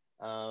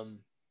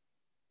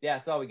 Yeah,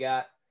 that's all we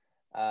got.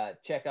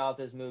 Check out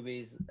those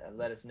movies.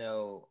 Let us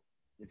know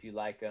if you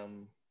like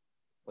them.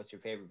 What's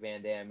your favorite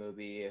Van Damme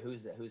movie?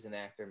 Who's an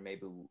actor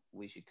maybe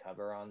we should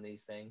cover on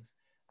these things?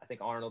 I think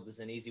Arnold is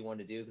an easy one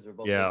to do because we're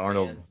both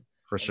Arnold fans,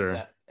 for sure.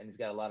 And he's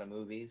got a lot of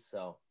movies.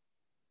 So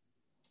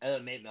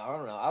maybe, I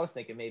don't know. I was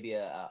thinking maybe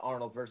a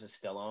Arnold versus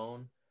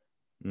Stallone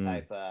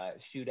type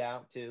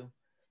shootout too.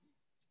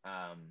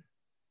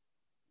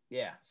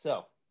 Yeah.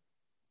 So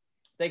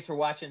thanks for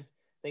watching.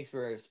 Thanks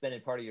for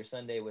spending part of your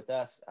Sunday with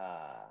us.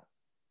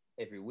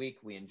 Every week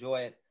we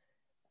enjoy it.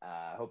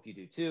 I hope you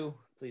do too.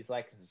 Please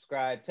like and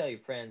subscribe. Tell your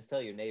friends.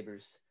 Tell your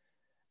neighbors.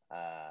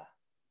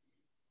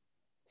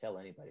 Tell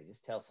anybody.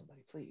 Just tell somebody,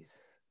 please.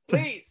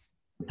 Please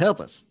help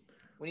us.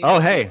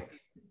 Hey,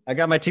 I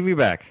got my TV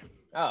back.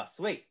 Oh,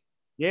 sweet.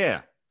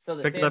 Yeah. So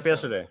picked it up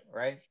yesterday,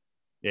 right?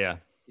 Yeah.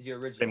 Is your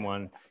original same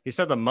one? He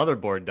said the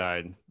motherboard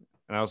died,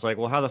 and I was like,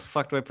 "Well, how the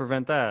fuck do I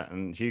prevent that?"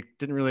 And he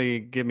didn't really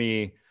give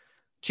me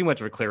too much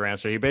of a clear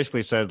answer. He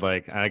basically said,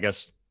 like, I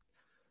guess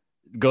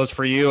goes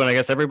for you and I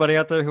guess everybody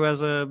out there who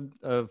has a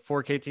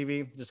 4K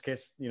TV, just in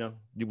case, we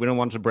don't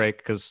want it to break,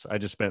 because I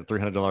just spent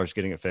 $300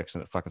 getting it fixed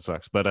and it fucking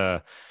sucks.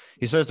 But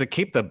he says to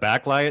keep the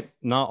backlight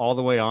not all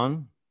the way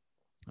on.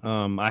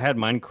 I had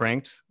mine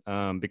cranked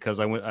because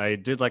I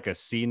did like a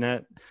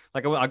CNET.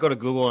 Like I go to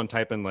Google and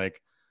type in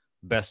like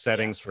best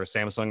settings for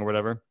Samsung or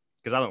whatever,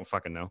 because I don't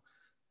fucking know.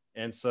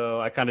 And so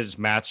I kind of just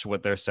matched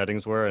what their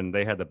settings were, and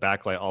they had the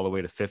backlight all the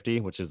way to 50,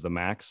 which is the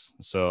max.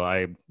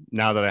 So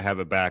now that I have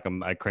it back,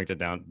 I cranked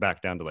it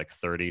back down to like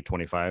 30,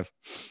 25.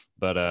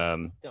 But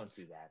Don't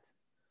do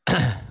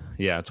that.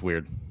 yeah, it's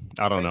weird.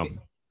 I don't know.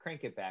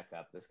 Crank it back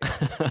up.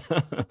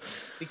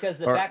 Because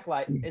the Or,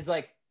 backlight is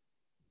like,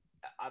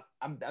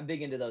 I'm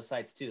big into those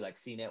sites too, like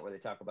CNET, where they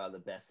talk about the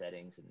best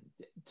settings, and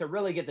to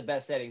really get the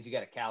best settings, you got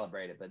to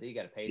calibrate it, but then you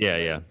got to pay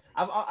somebody. yeah.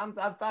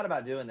 I've thought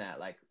about doing that.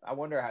 Like, I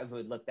wonder how it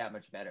would look that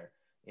much better,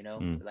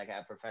 like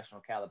have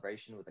professional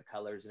calibration with the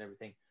colors and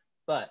everything.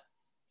 But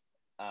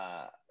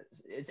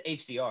it's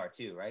HDR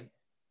too, right?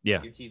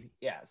 Yeah. Your TV.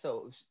 Yeah.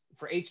 So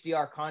for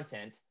HDR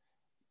content,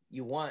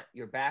 you want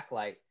your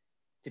backlight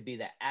to be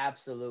the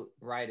absolute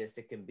brightest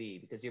it can be,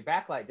 because your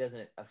backlight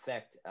doesn't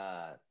affect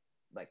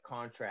like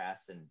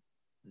contrast and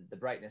the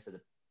brightness of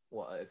it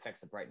affects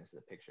the brightness of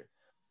the picture.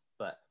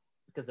 But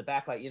because the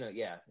backlight,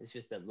 it's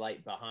just the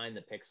light behind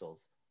the pixels.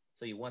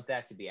 So you want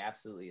that to be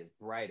absolutely as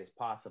bright as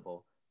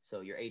possible.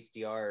 So your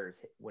HDR,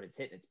 when it's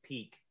hitting its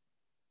peak,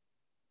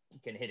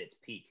 can hit its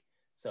peak.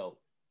 So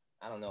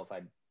I don't know if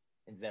I'd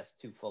invest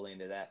too fully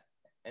into that.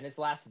 And it's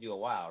lasted you a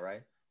while,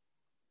 right?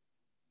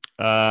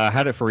 I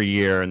had it for a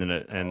year, and then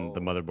the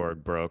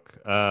motherboard broke.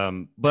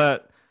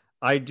 But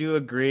I do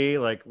agree.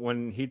 Like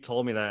when he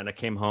told me that, and I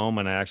came home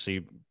and I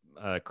actually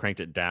cranked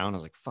it down, I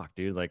was like, "Fuck,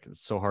 dude! Like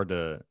it's so hard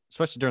to,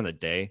 especially during the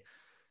day."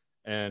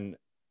 And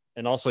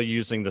also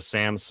using the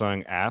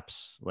Samsung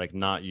apps, like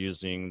not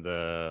using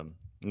the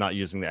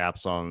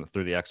apps on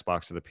through the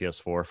Xbox or the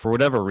PS4 for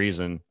whatever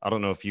reason. I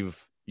don't know if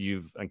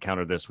you've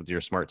encountered this with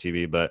your smart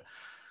TV, but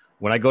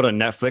when I go to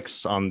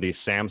Netflix on the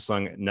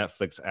Samsung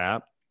Netflix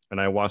app and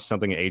I watch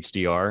something in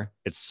HDR,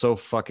 it's so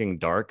fucking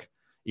dark.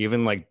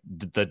 Even like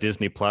the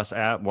Disney Plus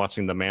app,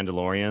 watching The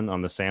Mandalorian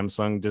on the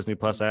Samsung Disney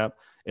Plus app,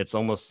 it's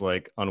almost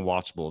like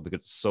unwatchable because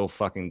it's so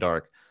fucking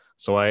dark.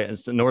 So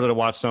in order to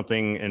watch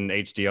something in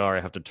HDR, I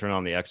have to turn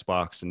on the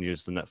Xbox and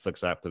use the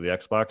Netflix app to the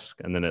Xbox,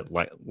 and then it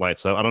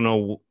lights up. I don't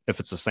know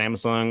if it's a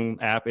Samsung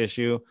app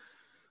issue,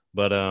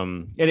 but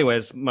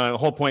anyways, my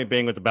whole point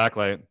being with the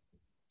backlight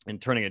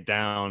and turning it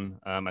down,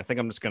 I think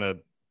I'm just gonna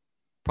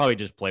probably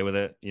just play with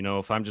it.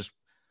 If I'm just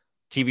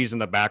TV's in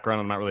the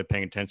background, I'm not really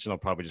paying attention, I'll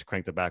probably just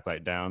crank the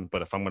backlight down.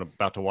 But if I'm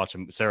about to watch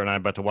Sarah and I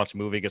about to watch a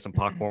movie, get some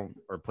popcorn,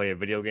 or play a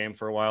video game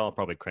for a while, I'll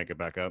probably crank it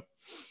back up.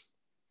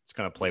 Just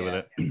kind of play with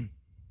it.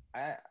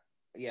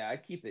 I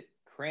keep it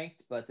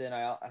cranked, but then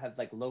I have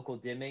like local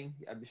dimming.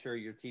 I'm sure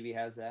your TV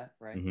has that,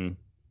 right? Mm-hmm.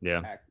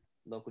 Yeah.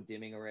 Local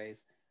dimming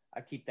arrays.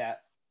 I keep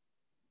that.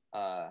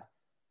 I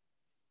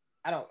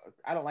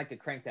don't like to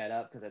crank that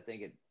up because I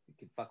think it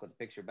could fuck with the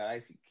picture, but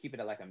I keep it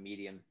at like a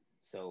medium,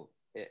 so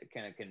it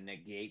kind of can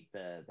negate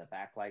the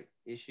backlight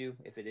issue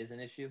if it is an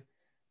issue.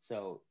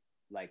 So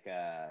like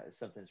if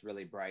something's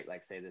really bright,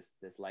 like say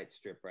this light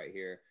strip right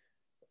here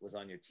was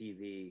on your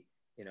TV,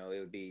 it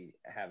would be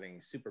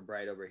having super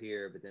bright over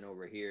here, but then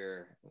over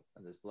here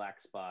on this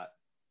black spot,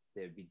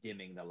 they would be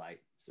dimming the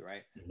lights,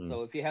 right? Mm-hmm.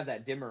 So if you have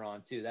that dimmer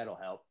on too, that'll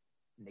help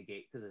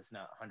negate, because it's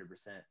not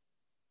 100%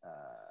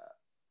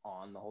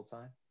 on the whole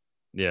time.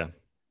 Yeah.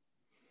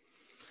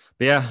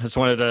 But yeah, I just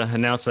wanted to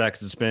announce that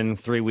because it's been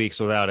 3 weeks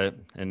without it,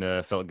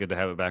 and felt good to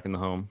have it back in the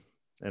home.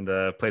 And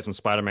played some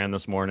Spider-Man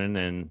this morning,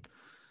 and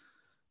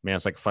man,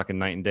 it's like fucking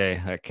night and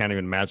day. I can't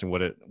even imagine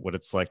what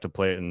it's like to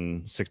play it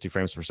in 60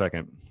 frames per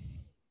second.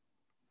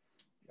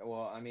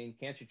 Well, I mean,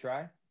 can't you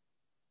try?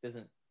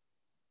 Doesn't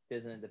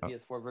the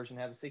PS4 version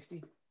have a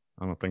 60?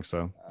 I don't think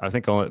so. I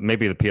think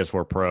maybe the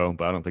PS4 Pro,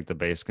 but I don't think the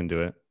base can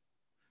do it,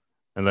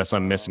 unless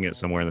I'm missing it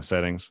somewhere in the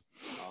settings.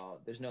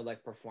 There's no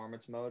like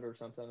performance mode or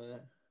something in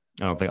it.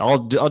 I don't think. I'll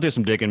do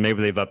some digging.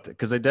 Maybe they've upped it,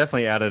 because they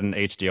definitely added an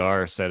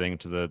HDR setting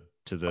to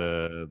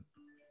the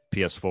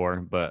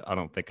PS4, but I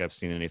don't think I've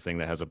seen anything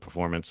that has a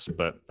performance.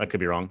 But I could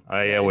be wrong.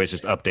 I always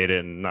just update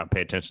it and not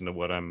pay attention to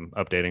what I'm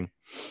updating.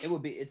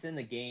 It's in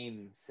the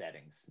game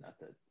settings, not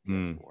the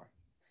PS4.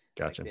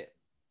 Gotcha. Like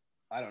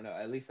I don't know.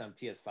 At least on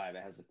PS5,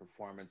 it has a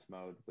performance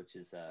mode, which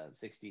is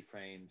 60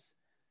 frames,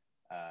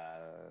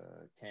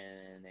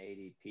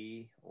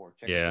 1080p or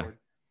checkerboard.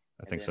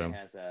 I think so. It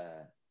has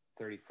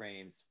 30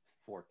 frames,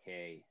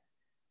 4K,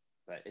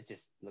 but it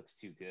just looks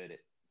too good at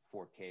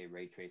 4K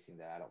ray tracing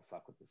that I don't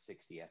fuck with the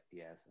 60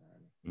 FPS.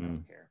 I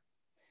don't care.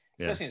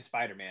 Especially in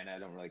Spider-Man, I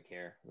don't really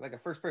care. Like a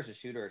first-person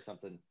shooter or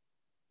something,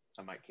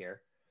 I might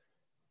care.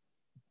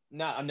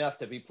 Not enough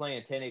to be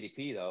playing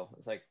 1080p though.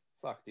 It's like,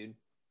 fuck, dude.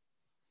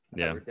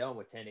 We're done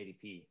with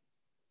 1080p.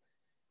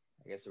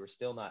 I guess we're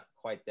still not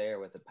quite there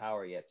with the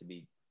power yet to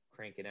be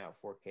cranking out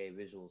 4K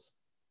visuals.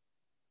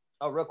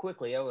 Oh, real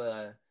quickly,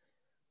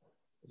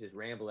 just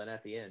rambling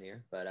at the end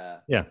here,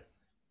 but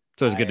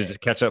so it's good to just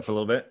catch up for a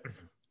little bit.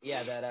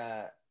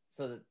 Yeah,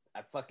 so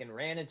I fucking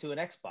ran into an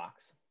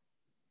Xbox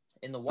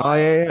in the wild. Oh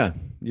yeah.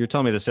 You were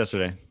telling me this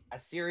yesterday. A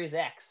Series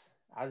X.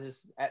 I was just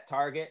at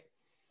Target,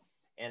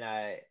 and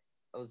I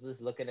was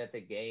just looking at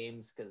the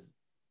games because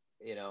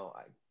I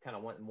kind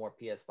of want more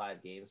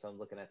PS5 games, so I'm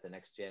looking at the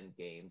next gen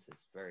games.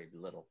 It's very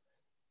little.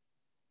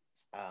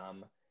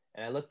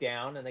 And I looked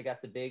down, and they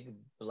got the big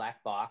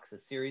black box, a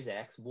Series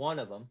X, one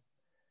of them,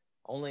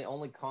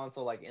 only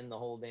console like in the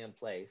whole damn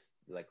place,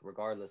 like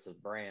regardless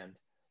of brand.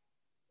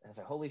 And I was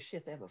like, holy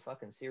shit, they have a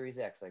fucking Series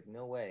X. Like,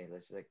 no way.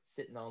 It's like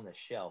sitting on the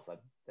shelf.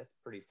 That's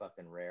pretty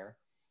fucking rare.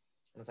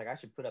 And I was like, I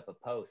should put up a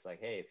post like,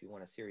 hey, if you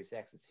want a Series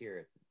X, it's here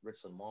at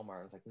Richland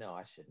Walmart. I was like, no,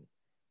 I shouldn't.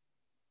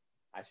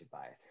 I should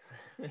buy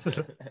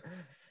it.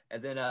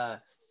 And then,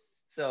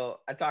 so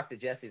I talked to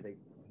Jessie, like,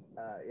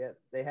 yeah,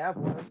 they have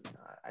one.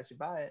 I should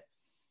buy it.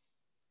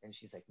 And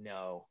she's like,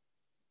 no,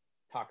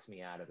 talks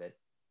me out of it.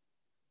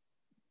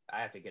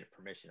 I have to get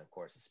permission, of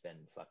course, to spend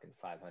fucking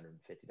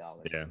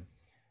 $550. Yeah.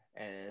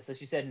 And so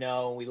she said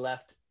no. We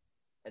left,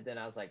 and then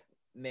I was like,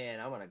 man,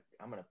 I'm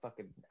gonna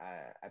fucking.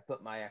 I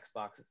put my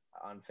Xbox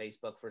on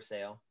Facebook for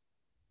sale.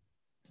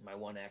 My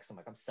One X. I'm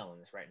like, I'm selling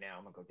this right now.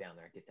 I'm gonna go down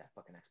there and get that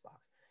fucking Xbox.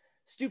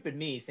 Stupid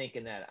me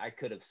thinking that I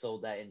could have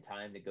sold that in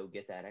time to go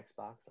get that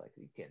Xbox. Like,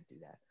 you can't do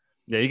that.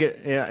 Yeah,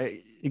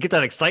 you get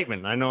that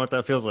excitement. I know what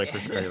that feels like for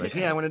sure. You're like,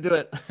 yeah, I want to do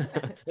it.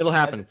 It'll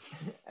happen.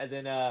 And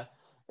then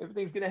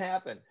everything's gonna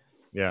happen.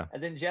 Yeah.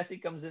 And then Jessie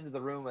comes into the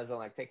room as I'm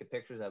like taking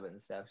pictures of it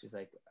and stuff. She's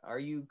like, are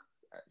you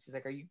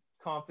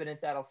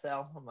confident that'll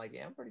sell? I'm like,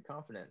 yeah, I'm pretty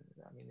confident.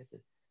 I mean, it's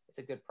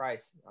a good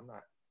price. I'm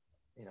not,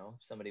 if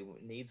somebody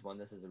needs one,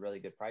 this is a really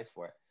good price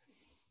for it.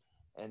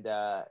 And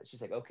she's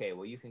like, okay,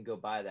 well, you can go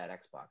buy that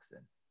Xbox then.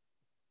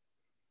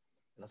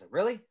 And I was like,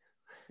 really?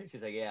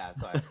 She's like, yeah.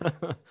 So I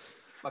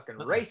fucking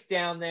raced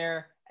down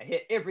there. I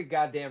hit every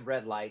goddamn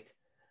red light.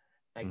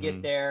 I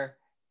get there,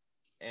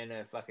 and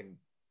I fucking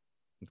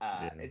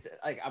it's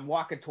like I'm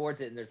walking towards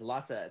it, and there's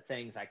lots of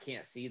things I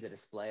can't see the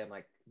display. I'm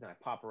like, then I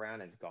pop around,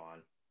 and it's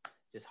gone.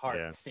 Just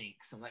heart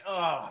sinks. I'm like,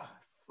 oh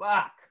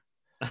fuck.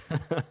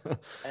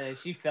 And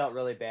she felt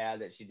really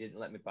bad that she didn't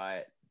let me buy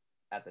it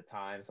at the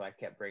time, so I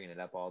kept bringing it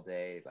up all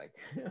day, like,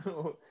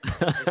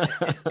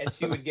 and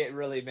she would get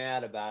really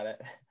mad about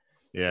it.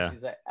 Yeah.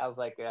 She's like, I was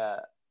like, I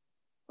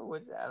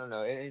don't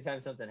know.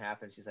 Anytime something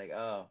happens, she's like,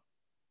 oh.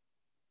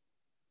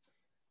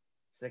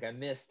 She's like, I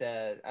missed,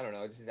 I don't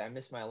know. I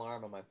missed my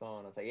alarm on my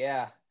phone. I was like,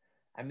 yeah,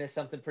 I missed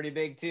something pretty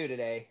big too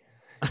today.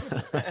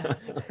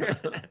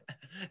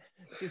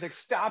 She's like,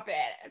 stop it.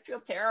 I feel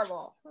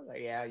terrible. I was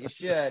like, yeah, you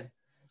should.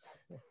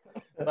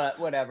 But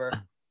whatever.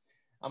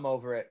 I'm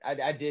over it.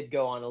 I did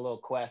go on a little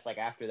quest. Like,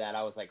 after that,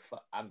 I was like,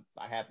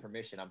 I have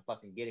permission. I'm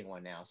fucking getting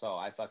one now. So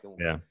I fucking,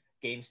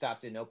 GameStop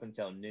didn't open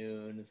till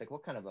noon. It's like,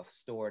 what kind of a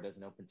store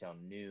doesn't open till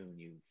noon,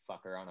 you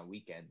fucker, on a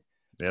weekend?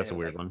 Yeah, that's a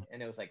weird one.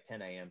 And it was like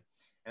 10 a.m.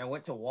 And I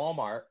went to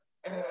Walmart,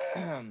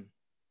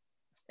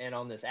 and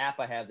on this app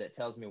I have that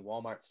tells me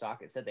Walmart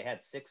stock, it said they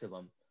had 6 of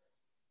them.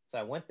 So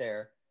I went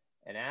there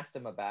and asked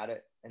them about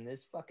it. And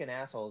these fucking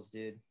assholes,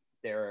 dude,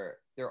 they're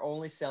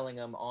only selling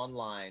them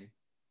online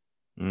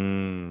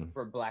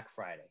for Black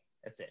Friday.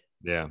 That's it.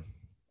 Yeah.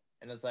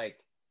 And it's like,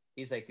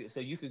 he's like, so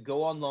you could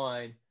go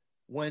online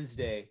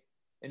Wednesday,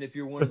 and if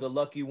you're one of the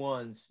lucky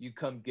ones, you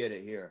come get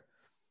it here.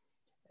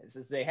 It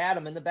says they had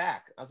them in the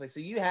back. I was like, so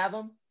you have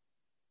them,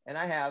 and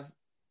I have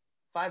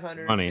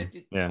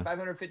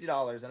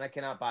 $550, and I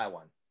cannot buy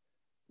one.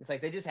 It's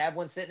like they just have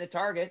one sitting at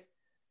Target.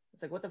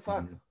 It's like, what the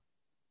fuck?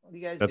 What are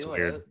you guys doing?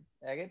 Weird.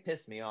 Like, it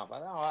pissed me off.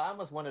 I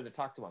almost wanted to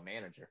talk to a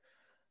manager.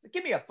 Like,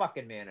 give me a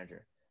fucking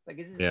manager. Like,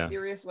 is this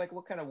serious? Like,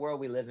 what kind of world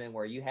we live in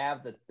where you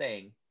have the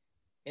thing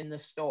in the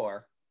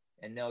store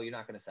and no, you're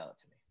not going to sell it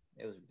to me?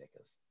 It was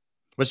ridiculous.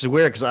 Which is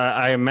weird, because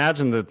I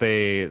imagine that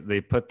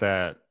they put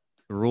that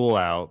rule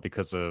out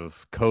because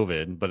of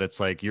COVID, but it's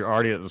like you're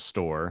already at the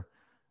store.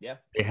 Yeah,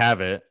 they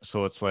have it,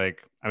 so it's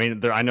like, I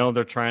mean, I know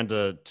they're trying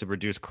to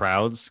reduce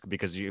crowds,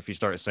 because if you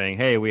start saying,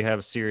 hey, we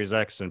have Series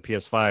X and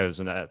PS5s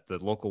and at the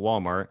local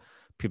Walmart,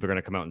 people are going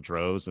to come out in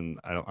droves, and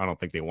I don't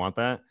think they want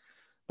that.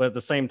 But at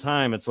the same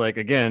time, it's like,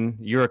 again,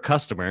 you're a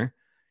customer,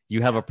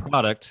 you have a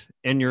product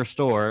in your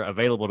store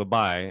available to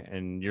buy,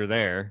 and you're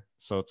there,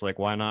 so it's like,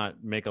 why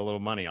not make a little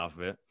money off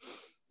of it?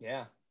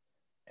 Yeah.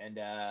 And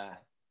yeah,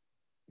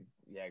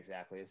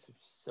 exactly. It's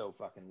so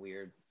fucking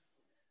weird.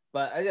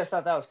 But I just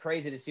thought that was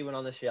crazy to see one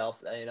on the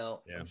shelf.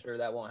 I'm sure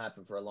that won't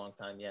happen for a long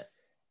time yet.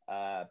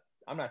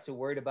 I'm not too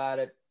worried about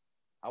it.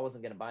 I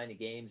wasn't going to buy any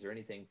games or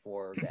anything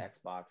for the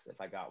Xbox. If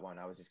I got one,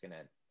 I was just going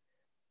to,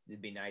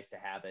 it'd be nice to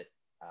have it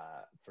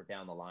for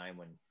down the line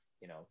when,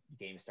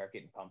 games start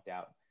getting pumped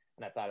out.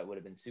 And I thought it would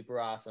have been super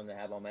awesome to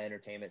have on my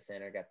entertainment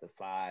center. Got the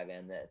 5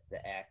 and the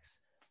X.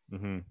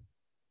 Mm-hmm.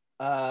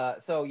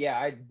 So yeah,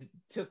 I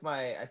took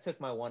my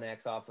One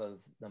X off of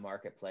the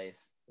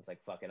marketplace. It's like,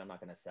 fuck it, I'm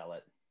not going to sell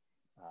it.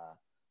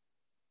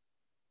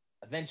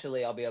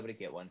 Eventually I'll be able to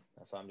get one.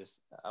 So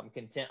I'm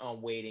content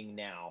on waiting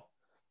now.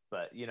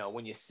 But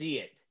when you see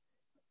it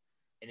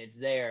and it's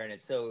there and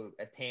it's so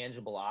a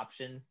tangible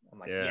option, I'm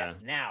like,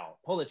 yes, now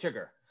pull the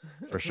trigger.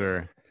 For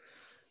sure.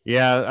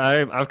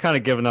 Yeah, I've kind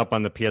of given up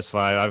on the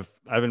PS5.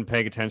 I've been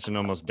paying attention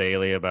almost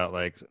daily about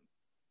like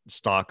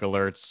stock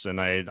alerts,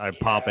 and I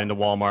pop into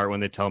Walmart when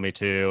they tell me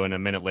to, and a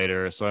minute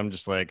later. So I'm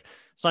just like,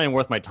 it's not even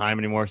worth my time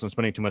anymore. So I'm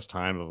spending too much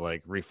time of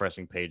like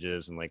refreshing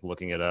pages and like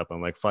looking it up.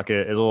 I'm like, fuck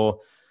it.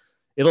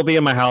 it'll be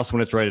in my house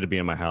when it's ready to be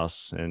in my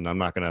house, and I'm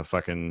not gonna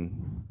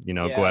fucking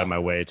go out of Yeah. my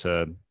way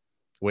to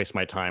waste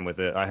my time with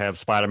it. I have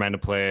Spider-Man to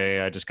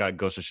play. I just got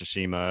Ghost of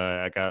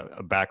Tsushima. I got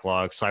a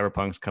backlog.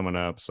 Cyberpunk's coming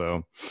up,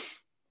 so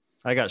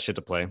I got shit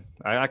to play.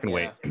 I can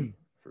wait. Yeah,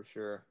 for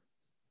sure.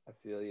 I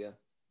feel you.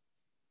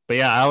 But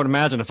yeah, I would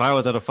imagine if I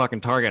was at a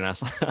fucking Target and I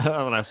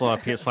saw, when I saw a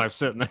PS5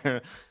 sitting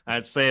there,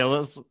 I'd say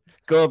let's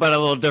go about it a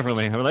little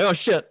differently. I'm like, oh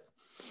shit,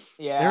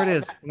 there it Yeah.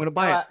 is. I'm gonna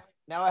buy Now it.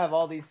 now I have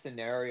all these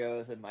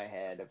scenarios in my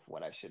head of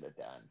what I should have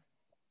done.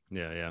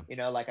 Yeah,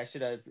 yeah. Like I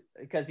should have,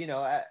 because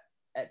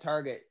at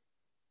Target,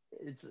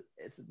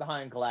 it's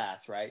behind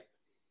glass, right?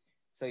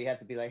 So you have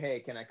to be like,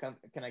 hey, can I come?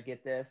 Can I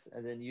get this?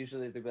 And then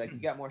usually they'll be like, you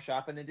got more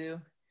shopping to do,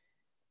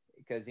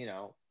 because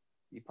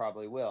you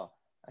probably will.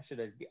 I should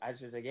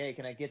like, hey,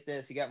 can I get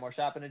this? You got more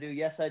shopping to do?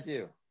 Yes, I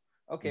do.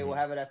 Okay, we'll Mhm.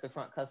 have it at the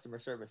front customer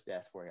service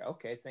desk for you.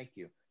 Okay, thank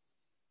you.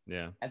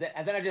 Yeah. And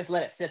then I just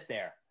let it sit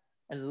there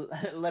and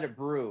let it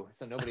brew,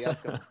 so nobody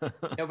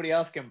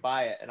else can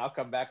buy it, and I'll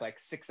come back like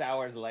 6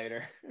 hours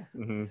later.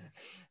 Mhm.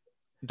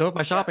 Done with my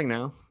Yeah, shopping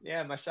now.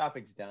 yeah, my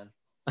shopping's done.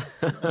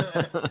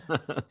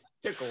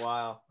 Took a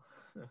while.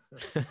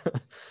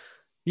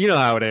 You know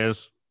how it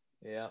is.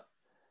 Yeah.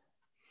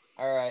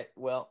 All right.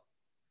 Well,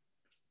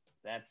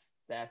 that's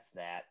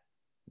that.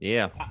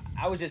 Yeah.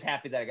 I was just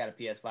happy that I got a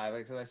PS5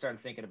 because I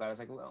started thinking about it. I was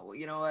like, well,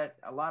 you know what?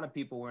 A lot of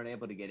people weren't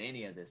able to get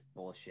any of this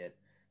bullshit,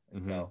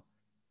 and so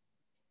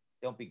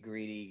don't be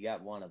greedy. You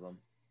got one of them.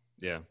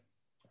 Yeah.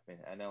 I mean,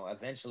 I know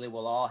eventually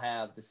we'll all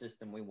have the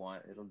system we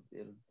want.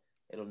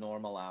 It'll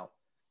normal out.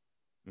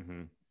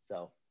 Mm-hmm.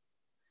 So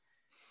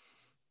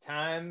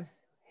time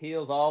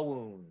heals all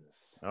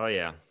wounds. Oh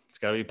yeah, it's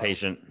got to be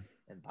patient.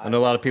 And I know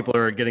a lot of people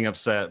are getting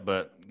upset,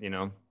 but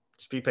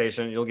just be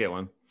patient. You'll get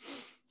one.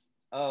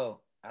 Oh,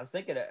 I was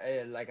thinking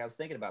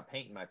about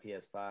painting my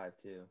PS5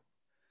 too.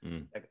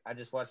 Like, I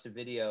just watched a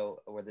video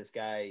where this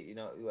guy,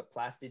 what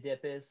Plasti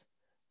Dip is,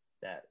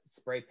 that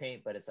spray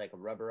paint, but it's like a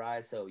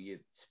rubberized. So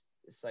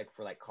it's like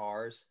for like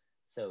cars.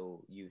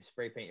 So you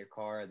spray paint your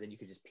car, then you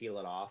could just peel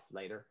it off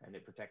later, and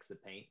it protects the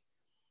paint.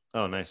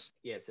 Oh, So, nice.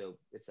 yeah, so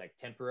it's like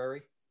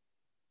temporary.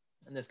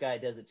 And this guy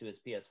does it to his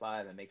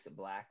PS5 and makes it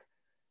black,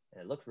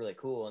 and it looked really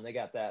cool. And they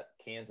got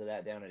cans of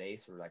that down at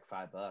Ace for like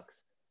 $5.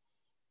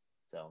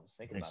 So I was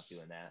thinking about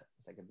doing that.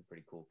 It's like it'd be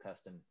pretty cool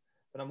custom,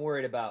 but I'm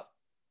worried about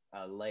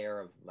a layer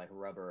of like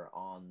rubber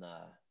on the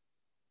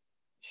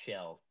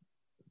shell,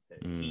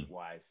 heat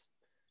wise.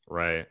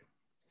 Right.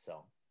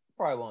 So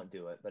probably won't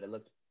do it, but it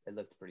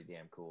looked pretty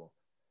damn cool.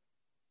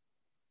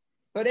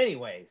 But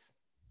anyways,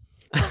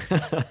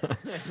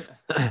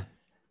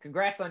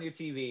 congrats on your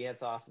TV.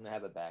 That's awesome to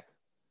have it back.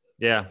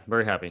 Yeah,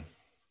 very happy.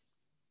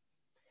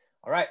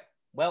 All right.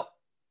 Well,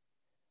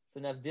 it's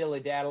enough dilly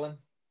daddling.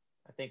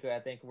 I think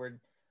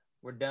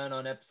we're done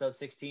on episode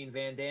 16,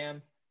 Van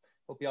Dam.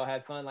 Hope y'all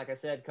had fun. Like I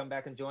said, come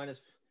back and join us.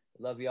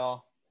 Love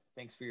y'all.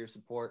 Thanks for your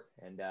support,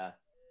 and have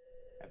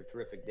a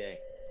terrific day.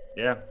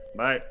 Yeah.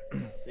 Bye.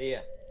 See ya.